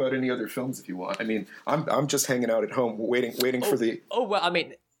can talk about any other films if you want. I mean, I'm just hanging out at home waiting for the. Oh well, I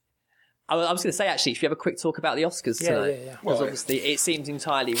mean, I was going to say actually, should we have a quick talk about the Oscars tonight? Yeah. Because obviously it seems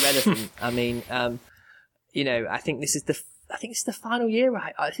entirely relevant. I mean, I think this is the final year.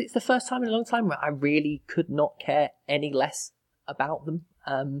 I think it's the first time in a long time where I really could not care any less about them.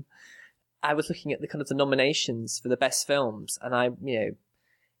 I was looking at the kind of the nominations for the best films, and I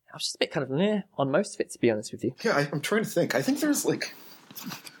was just a bit kind of on most of it, to be honest with you. Yeah, I'm trying to think. I think there's like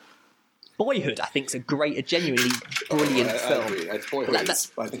Boyhood. I think is a genuinely brilliant film. I agree.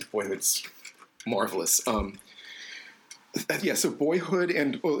 I think Boyhood's marvelous. Yeah, so Boyhood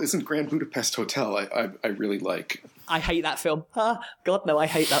and isn't Grand Budapest Hotel? I really like. I hate that film. God no, I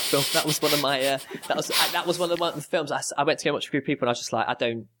hate that film. That was one of my that was one of the films I went to go watch with a few people, and I was just like, I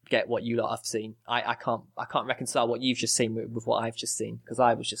don't get what you lot have seen. I can't reconcile what you've just seen with what I've just seen, because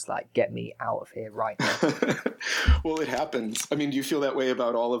I was just like, get me out of here right now. Well, it happens. I mean, do you feel that way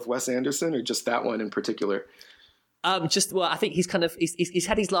about all of Wes Anderson, or just that one in particular? I think he's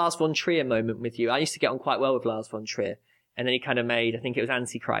had his Lars von Trier moment with you. I used to get on quite well with Lars von Trier. And then he kind of made, I think it was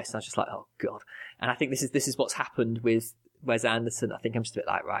Antichrist, and I was just like, oh God. And I think this is what's happened with Wes Anderson. I think I'm just a bit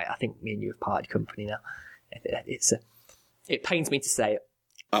like, right, I think me and you have parted company now. It pains me to say it.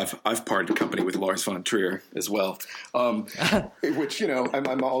 I've parted company with Lars von Trier as well, which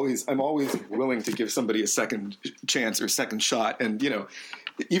I'm always willing to give somebody a second chance or second shot, and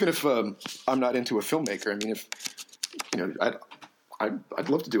even if I'm not into a filmmaker, I mean, if I'd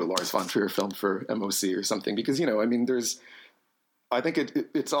love to do a Lars von Trier film for MOC or something, because I mean, there's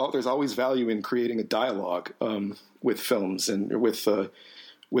always value in creating a dialogue with films and with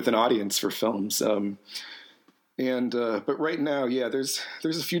an audience for films. But right now, yeah, there's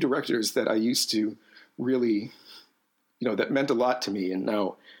a few directors that I used to really, that meant a lot to me, and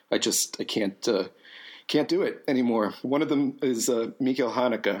now I can't do it anymore. One of them is Michael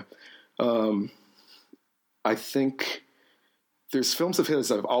Haneke. I think there's films of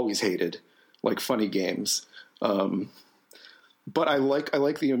his I've always hated, like Funny Games. But I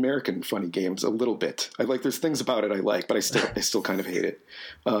like the American Funny Games a little bit. There's things about it I like, but I still kind of hate it.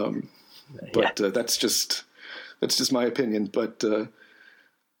 That's just my opinion. But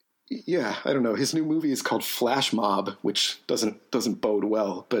yeah, I don't know. His new movie is called Flash Mob, which doesn't bode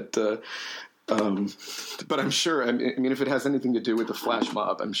well. But I'm sure. I mean, if it has anything to do with the Flash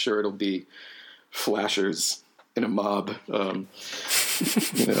Mob, I'm sure it'll be flashers in a mob, and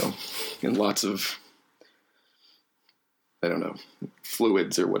lots of, I don't know,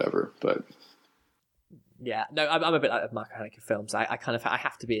 fluids or whatever. But yeah, no, I'm a bit like Michael Haneke films. I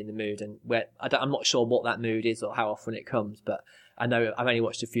have to be in the mood, and I'm not sure what that mood is or how often it comes, but I know I've only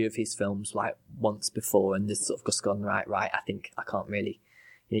watched a few of his films like once before, and this sort of just gone right. I think I can't really.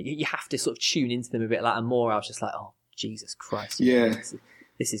 You have to sort of tune into them a bit. Like, and more, I was just like, oh Jesus Christ, yeah.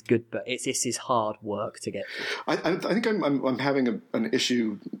 This is good, but this is hard work to get through. I think I'm having an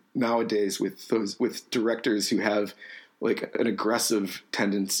issue nowadays with directors who have like an aggressive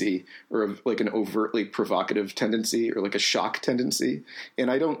tendency, or like an overtly provocative tendency, or like a shock tendency. And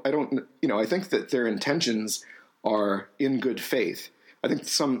I think that their intentions are in good faith. I think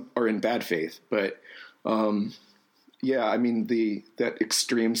some are in bad faith, but yeah, I mean that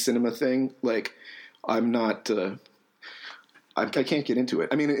extreme cinema thing, like I'm not. I can't get into it.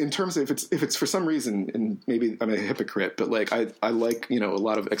 I mean, in terms of if it's for some reason, and maybe I'm a hypocrite, but like I like a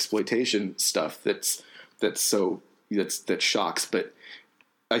lot of exploitation stuff that shocks, but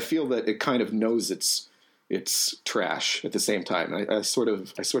I feel that it kind of knows it's trash at the same time. I sort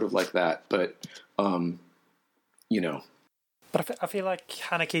of like that, but But I feel like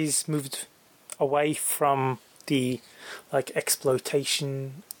Haneke's moved away from the like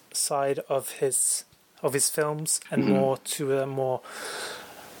exploitation side of his films and more to a more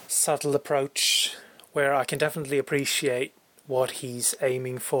subtle approach, where I can definitely appreciate what he's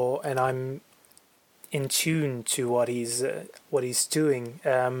aiming for, and I'm in tune to what he's doing.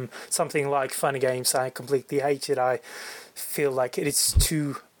 Something like Funny Games, I completely hate it. I feel like it is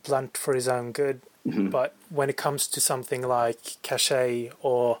too blunt for his own good. But when it comes to something like Cachet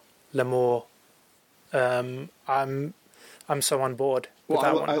or L'Amour, I'm so on board.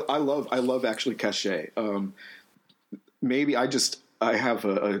 Well, I love actually Cachet. Maybe I have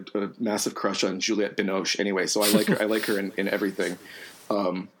a massive crush on Juliette Binoche anyway, so I like her in everything.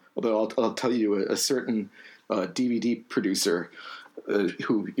 Although I'll tell you, a certain DVD producer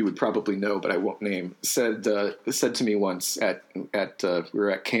who you would probably know, but I won't name, said to me once at we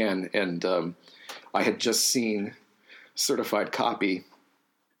were at Cannes, and I had just seen Certified Copy,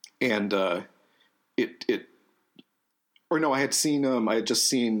 and it or no, I had just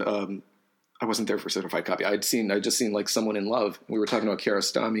seen I wasn't there for certified copy. I just seen like Someone in Love. We were talking about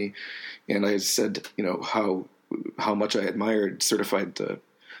Kiarostami, and I said, how much I admired certified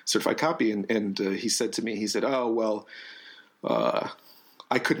copy, and he said to me, he said, "Oh well,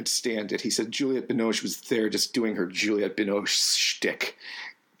 I couldn't stand it." He said Juliette Binoche was there just doing her Juliette Binoche shtick.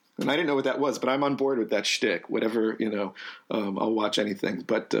 And I didn't know what that was, but I'm on board with that shtick. Whatever, I'll watch anything.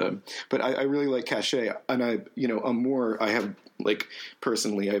 But I really like Cachet, and Amour, I have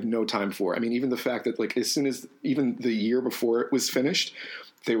personally, I have no time for. I mean, even the fact that as soon as even the year before it was finished,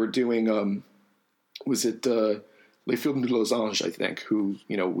 they were doing was it Les Films de Losange, I think, who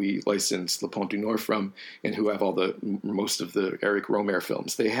we licensed Le Pont du Nord from, and who have most of the Eric Rohmer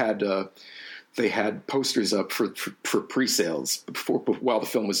films. They had posters up for pre-sales while the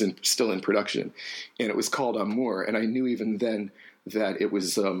film was still in production, and it was called Amour. And I knew even then that it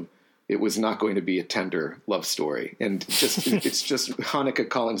was not going to be a tender love story. And it's just Haneke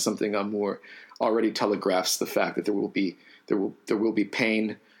calling something Amour already telegraphs the fact that there will be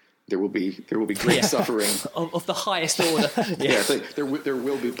pain. There will be great suffering of the highest order. Yeah, there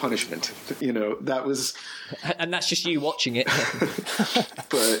will be punishment. That was, and that's just you watching it.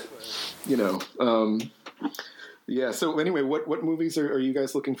 But yeah. So anyway, what movies are you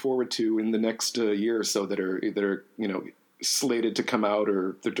guys looking forward to in the next year or so that are slated to come out,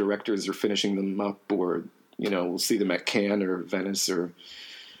 or the directors are finishing them up, or we'll see them at Cannes or Venice or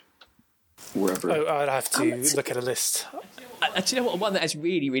wherever? Oh, I'd have to look at a list. Do you know what? One that has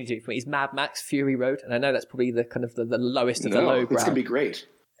really, really doing for me is Mad Max Fury Road, and I know that's probably the kind of the lowest of the low ground. It's gonna be great.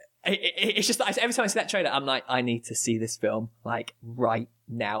 It's just like every time I see that trailer, I'm like, I need to see this film right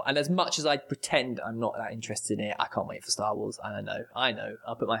now. And as much as I pretend I'm not that interested in it, I can't wait for Star Wars. I know.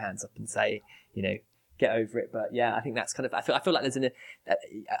 I'll put my hands up and say, get over it. But yeah, I think that's kind of. I feel like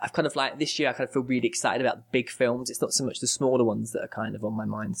I've kind of this year. I kind of feel really excited about big films. It's not so much the smaller ones that are kind of on my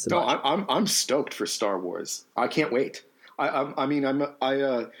mind. So I'm stoked for Star Wars. I can't wait.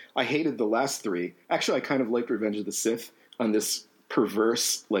 I hated the last three. Actually, I kind of liked Revenge of the Sith on this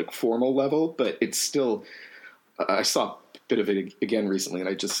perverse, formal level, but it's still. I saw a bit of it again recently, and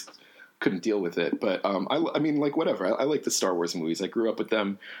I just couldn't deal with it. But whatever. I like the Star Wars movies. I grew up with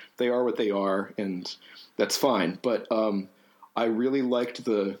them. They are what they are, and that's fine. But I really liked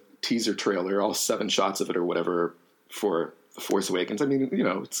the teaser trailer, all 7 shots of it or whatever, for The Force Awakens. I mean,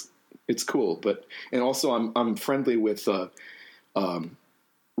 it's cool, and also I'm friendly with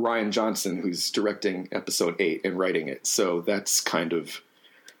Rian Johnson, who's directing Episode 8 and writing it, so that's kind of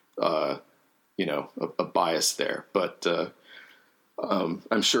a bias there. But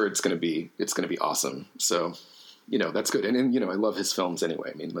I'm sure it's going to be awesome. So that's good, and I love his films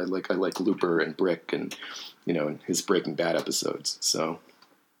anyway. I mean, I like Looper and Brick and and his Breaking Bad episodes. So,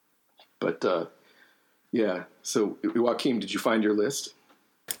 but yeah. So Joachim, did you find your list?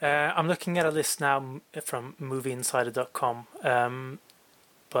 I'm looking at a list now from movieinsider.com,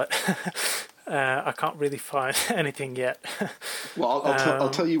 but I can't really find anything yet. Well, I'll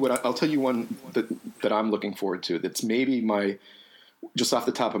tell you one that I'm looking forward to. That's maybe just off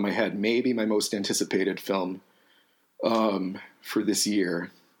the top of my head, maybe my most anticipated film for this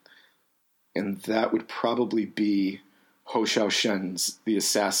year, and that would probably be Hou Hsiao-hsien's The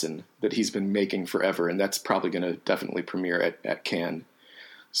Assassin that he's been making forever, and that's probably going to definitely premiere at Cannes.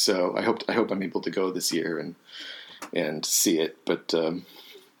 So I hope I'm able to go this year and see it. But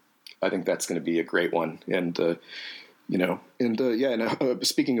I think that's going to be a great one. And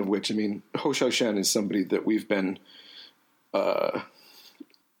speaking of which, I mean, Hou Hsiao-hsien is somebody that we've been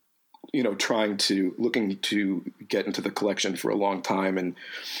looking to get into the collection for a long time, and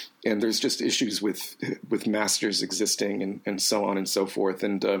there's just issues with masters existing and so on and so forth.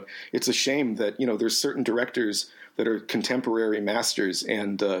 And it's a shame that there's certain directors that are contemporary masters,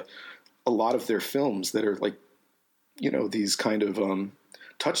 and a lot of their films that are these kind of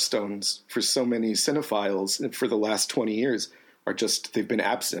touchstones for so many cinephiles for the last 20 years they've been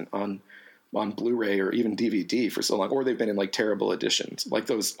absent on Blu-ray or even DVD for so long, or they've been in terrible editions,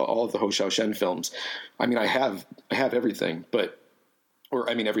 all of the Hou Hsiao-hsien films. I mean, I have everything,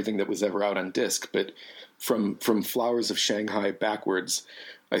 everything that was ever out on disc, but from Flowers of Shanghai backwards,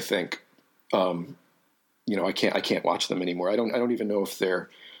 I think, I can't watch them anymore. I don't even know if they're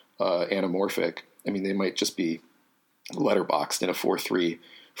anamorphic. I mean, they might just be letterboxed in a 4:3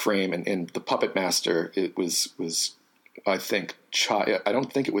 frame, and the Puppet Master, it was I think I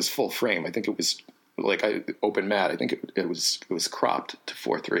don't think it was full frame. I think it was open matte. I think it was cropped to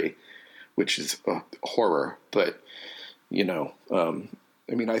 4:3, which is a horror. But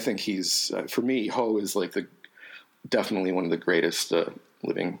I think he's for me, Ho is definitely one of the greatest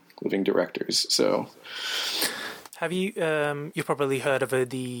living directors. So, have you you probably heard of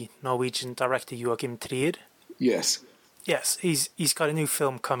the Norwegian director Joachim Trier? Yes. Yes, he's got a new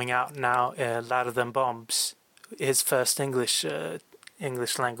film coming out now, Louder Than Bombs, his first English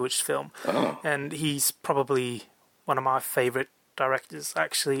language film, and he's probably one of my favorite directors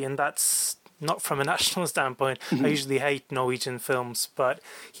actually, and that's not from a national standpoint. I usually hate Norwegian films, but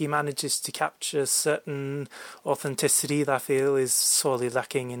he manages to capture certain authenticity that I feel is sorely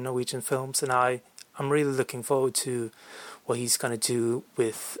lacking in Norwegian films, and I'm really looking forward to what he's going to do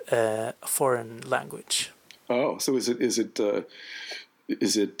with a foreign language. Oh, so is it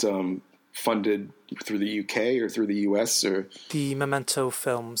funded through the UK or through the US or the Memento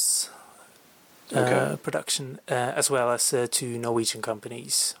Films production, as well as two Norwegian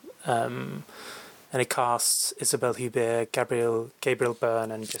companies, and it casts Isabelle Huppert, Gabriel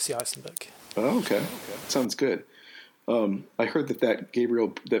Byrne, and Jesse Eisenberg. Oh, okay, sounds good. I heard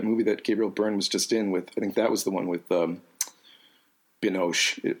that movie that Gabriel Byrne was just in with. I think that was the one with.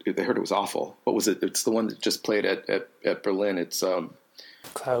 Binoche. I heard it was awful. What was it? It's the one that just played at Berlin. It's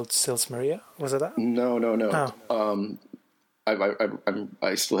Cloud Sils Maria. Was it that? No.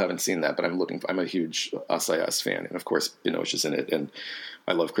 I still haven't seen that, but I'm a huge Assayas fan, and of course Binoche is in it, and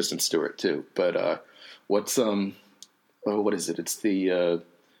I love Kristen Stewart too. But what is it? It's the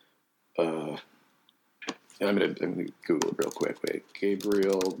I'm gonna Google it real quick. Wait,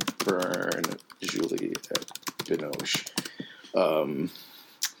 Gabriel Byrne, Juliette Binoche.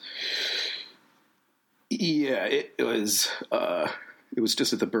 It was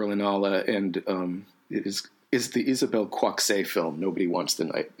just at the Berlinale, and it is the Isabelle Coixet film Nobody Wants the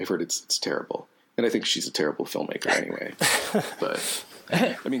Night. I've heard it's terrible, and I think she's a terrible filmmaker anyway. But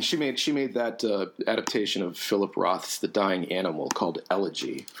I mean, she made that adaptation of Philip Roth's The Dying Animal called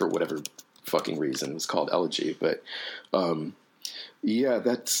Elegy for whatever fucking reason. It was called Elegy, but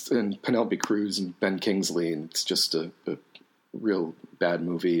that's and Penelope Cruz and Ben Kingsley, and it's just a real bad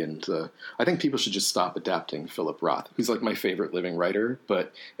movie, and I think people should just stop adapting Philip Roth, who's like my favorite living writer,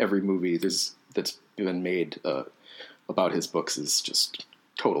 but every movie that's been made about his books is just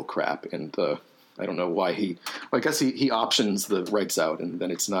total crap, and I don't know why I guess he options the rights out, and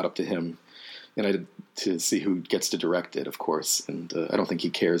then it's not up to him and to see who gets to direct it, of course, and I don't think he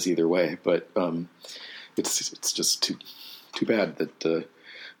cares either way, but it's just too bad that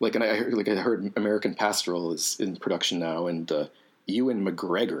I heard American Pastoral is in production now, and Ewan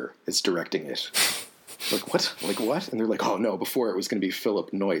McGregor is directing it. What? And they're like, oh no, before it was going to be Philip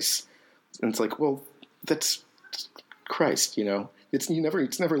Noyce, and it's like, well, that's Christ, It's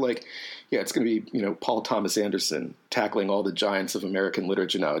never like, it's going to be Paul Thomas Anderson tackling all the giants of American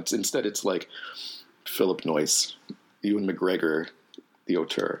literature now. Instead it's like Philip Noyce, Ewan McGregor, the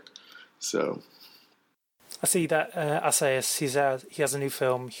auteur. So. I see that Assayas, he has a new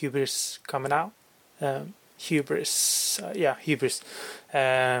film, Hubris, coming out. Hubris,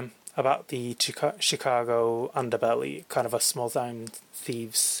 about the Chicago underbelly, kind of a small-town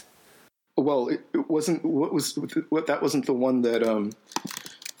thieves. Well, it wasn't. That wasn't the one that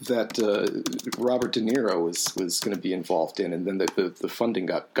Robert De Niro was going to be involved in, and then the funding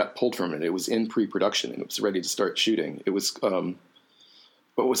got pulled from it. It was in pre-production and it was ready to start shooting. It was what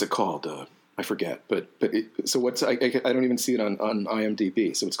was it called? I forget, but so what's I don't even see it on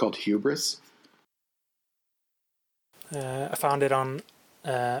IMDb. So it's called Hubris. I found it on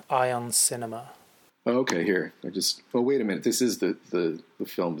Ion Cinema. Oh, okay, here wait a minute. This is the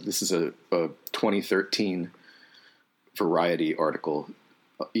film. This is a 2013 Variety article.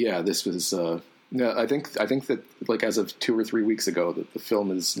 This was. I think that like as of 2 or 3 weeks ago, that the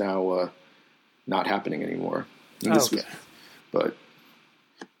film is now not happening anymore. Okay. But.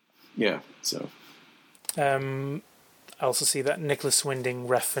 Yeah, so. I also see that Nicholas Winding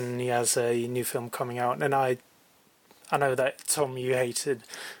Refn, he has a new film coming out, and I know that, Tom, you hated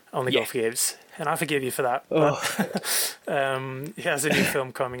Only God Forgives, and I forgive you for that. Oh. But, he has a new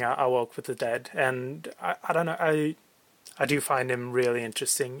film coming out, I Walk with the Dead, and I don't know, I do find him really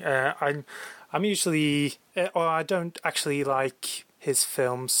interesting. I'm usually, or I don't actually like his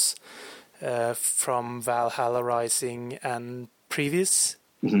films from Valhalla Rising and previous.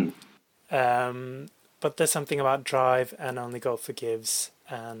 Mm-hmm. But there's something about Drive and Only God Forgives,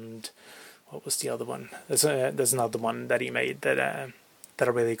 and what was the other one? There's another one that he made that I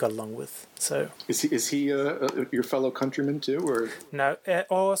really got along with. So is he your fellow countryman too, or no?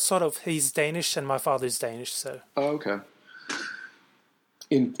 Or sort of. He's Danish, and my father's Danish. So okay.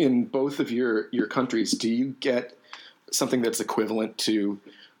 In both of your countries, do you get something that's equivalent to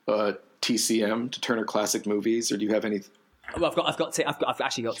TCM, to Turner Classic Movies, or do you have any? Well, I've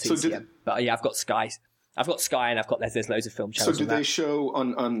actually got TCM, but yeah, I've got Sky. I've got Sky, and there's loads of film So channels. do they show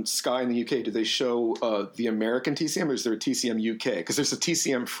on Sky in the UK? Do they show the American TCM, or is there a TCM UK? Because there's a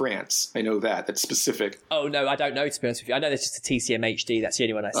TCM France. I know that's specific. Oh no, I don't know, to be honest with you. I know there's just a TCM HD. That's the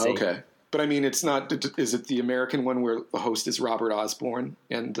only one I see. Okay, but I mean, it's not. Is it the American one where the host is Robert Osborne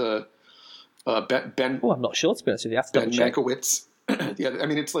and Ben? Oh, I'm not sure, to be honest with you. I have to Ben double check. Mankiewicz. Yeah, I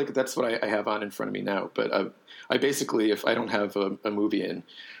mean, it's like that's what I have on in front of me now. But I basically, if I don't have a movie in,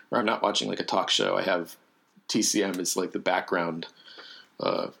 or I'm not watching like a talk show, I have TCM as like the background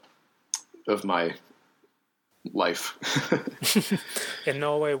of my life. In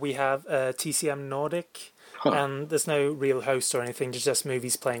Norway, we have TCM Nordic, and there's no real host or anything. There's just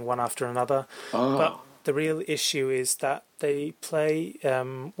movies playing one after another. Oh. But the real issue is that they play,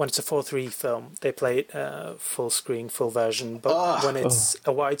 when it's a 4:3 film, they play it full screen, full version. But when it's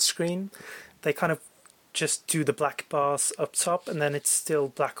a widescreen, they kind of just do the black bars up top, and then it's still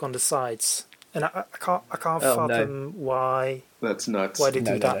black on the sides. And I can't fathom why. That's nuts. Why they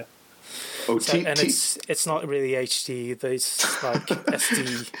do that. No. Oh, It's not really HD. There's like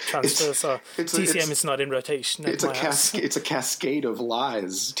SD transfer, so TCM is not in rotation. It's a cascade of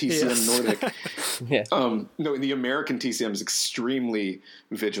lies. TCM Nordic. Yeah. No, the American TCM is extremely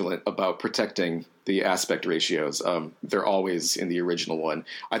vigilant about protecting the aspect ratios. They're always in the original one.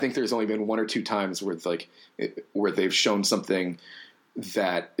 I think there's only been one or two times where they've shown something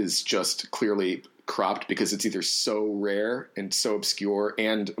that is just clearly cropped because it's either so rare and so obscure,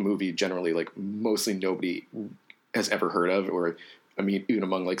 and a movie generally like mostly nobody has ever heard of, or I mean even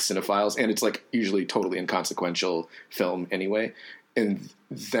among like cinephiles, and it's like usually totally inconsequential film anyway, and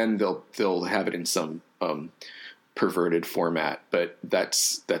then they'll have it in some perverted format, but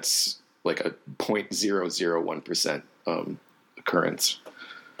that's like a 0.001% occurrence.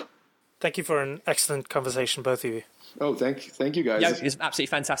 Thank you for an excellent conversation, both of you. Oh, thank you guys. Yeah, it's absolutely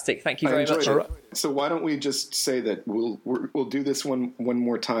fantastic. Thank you very much. So why don't we just say that we'll do this one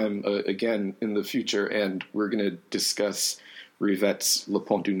more time again in the future, and we're going to discuss Rivette's Le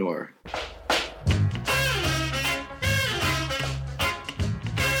Pont du Nord.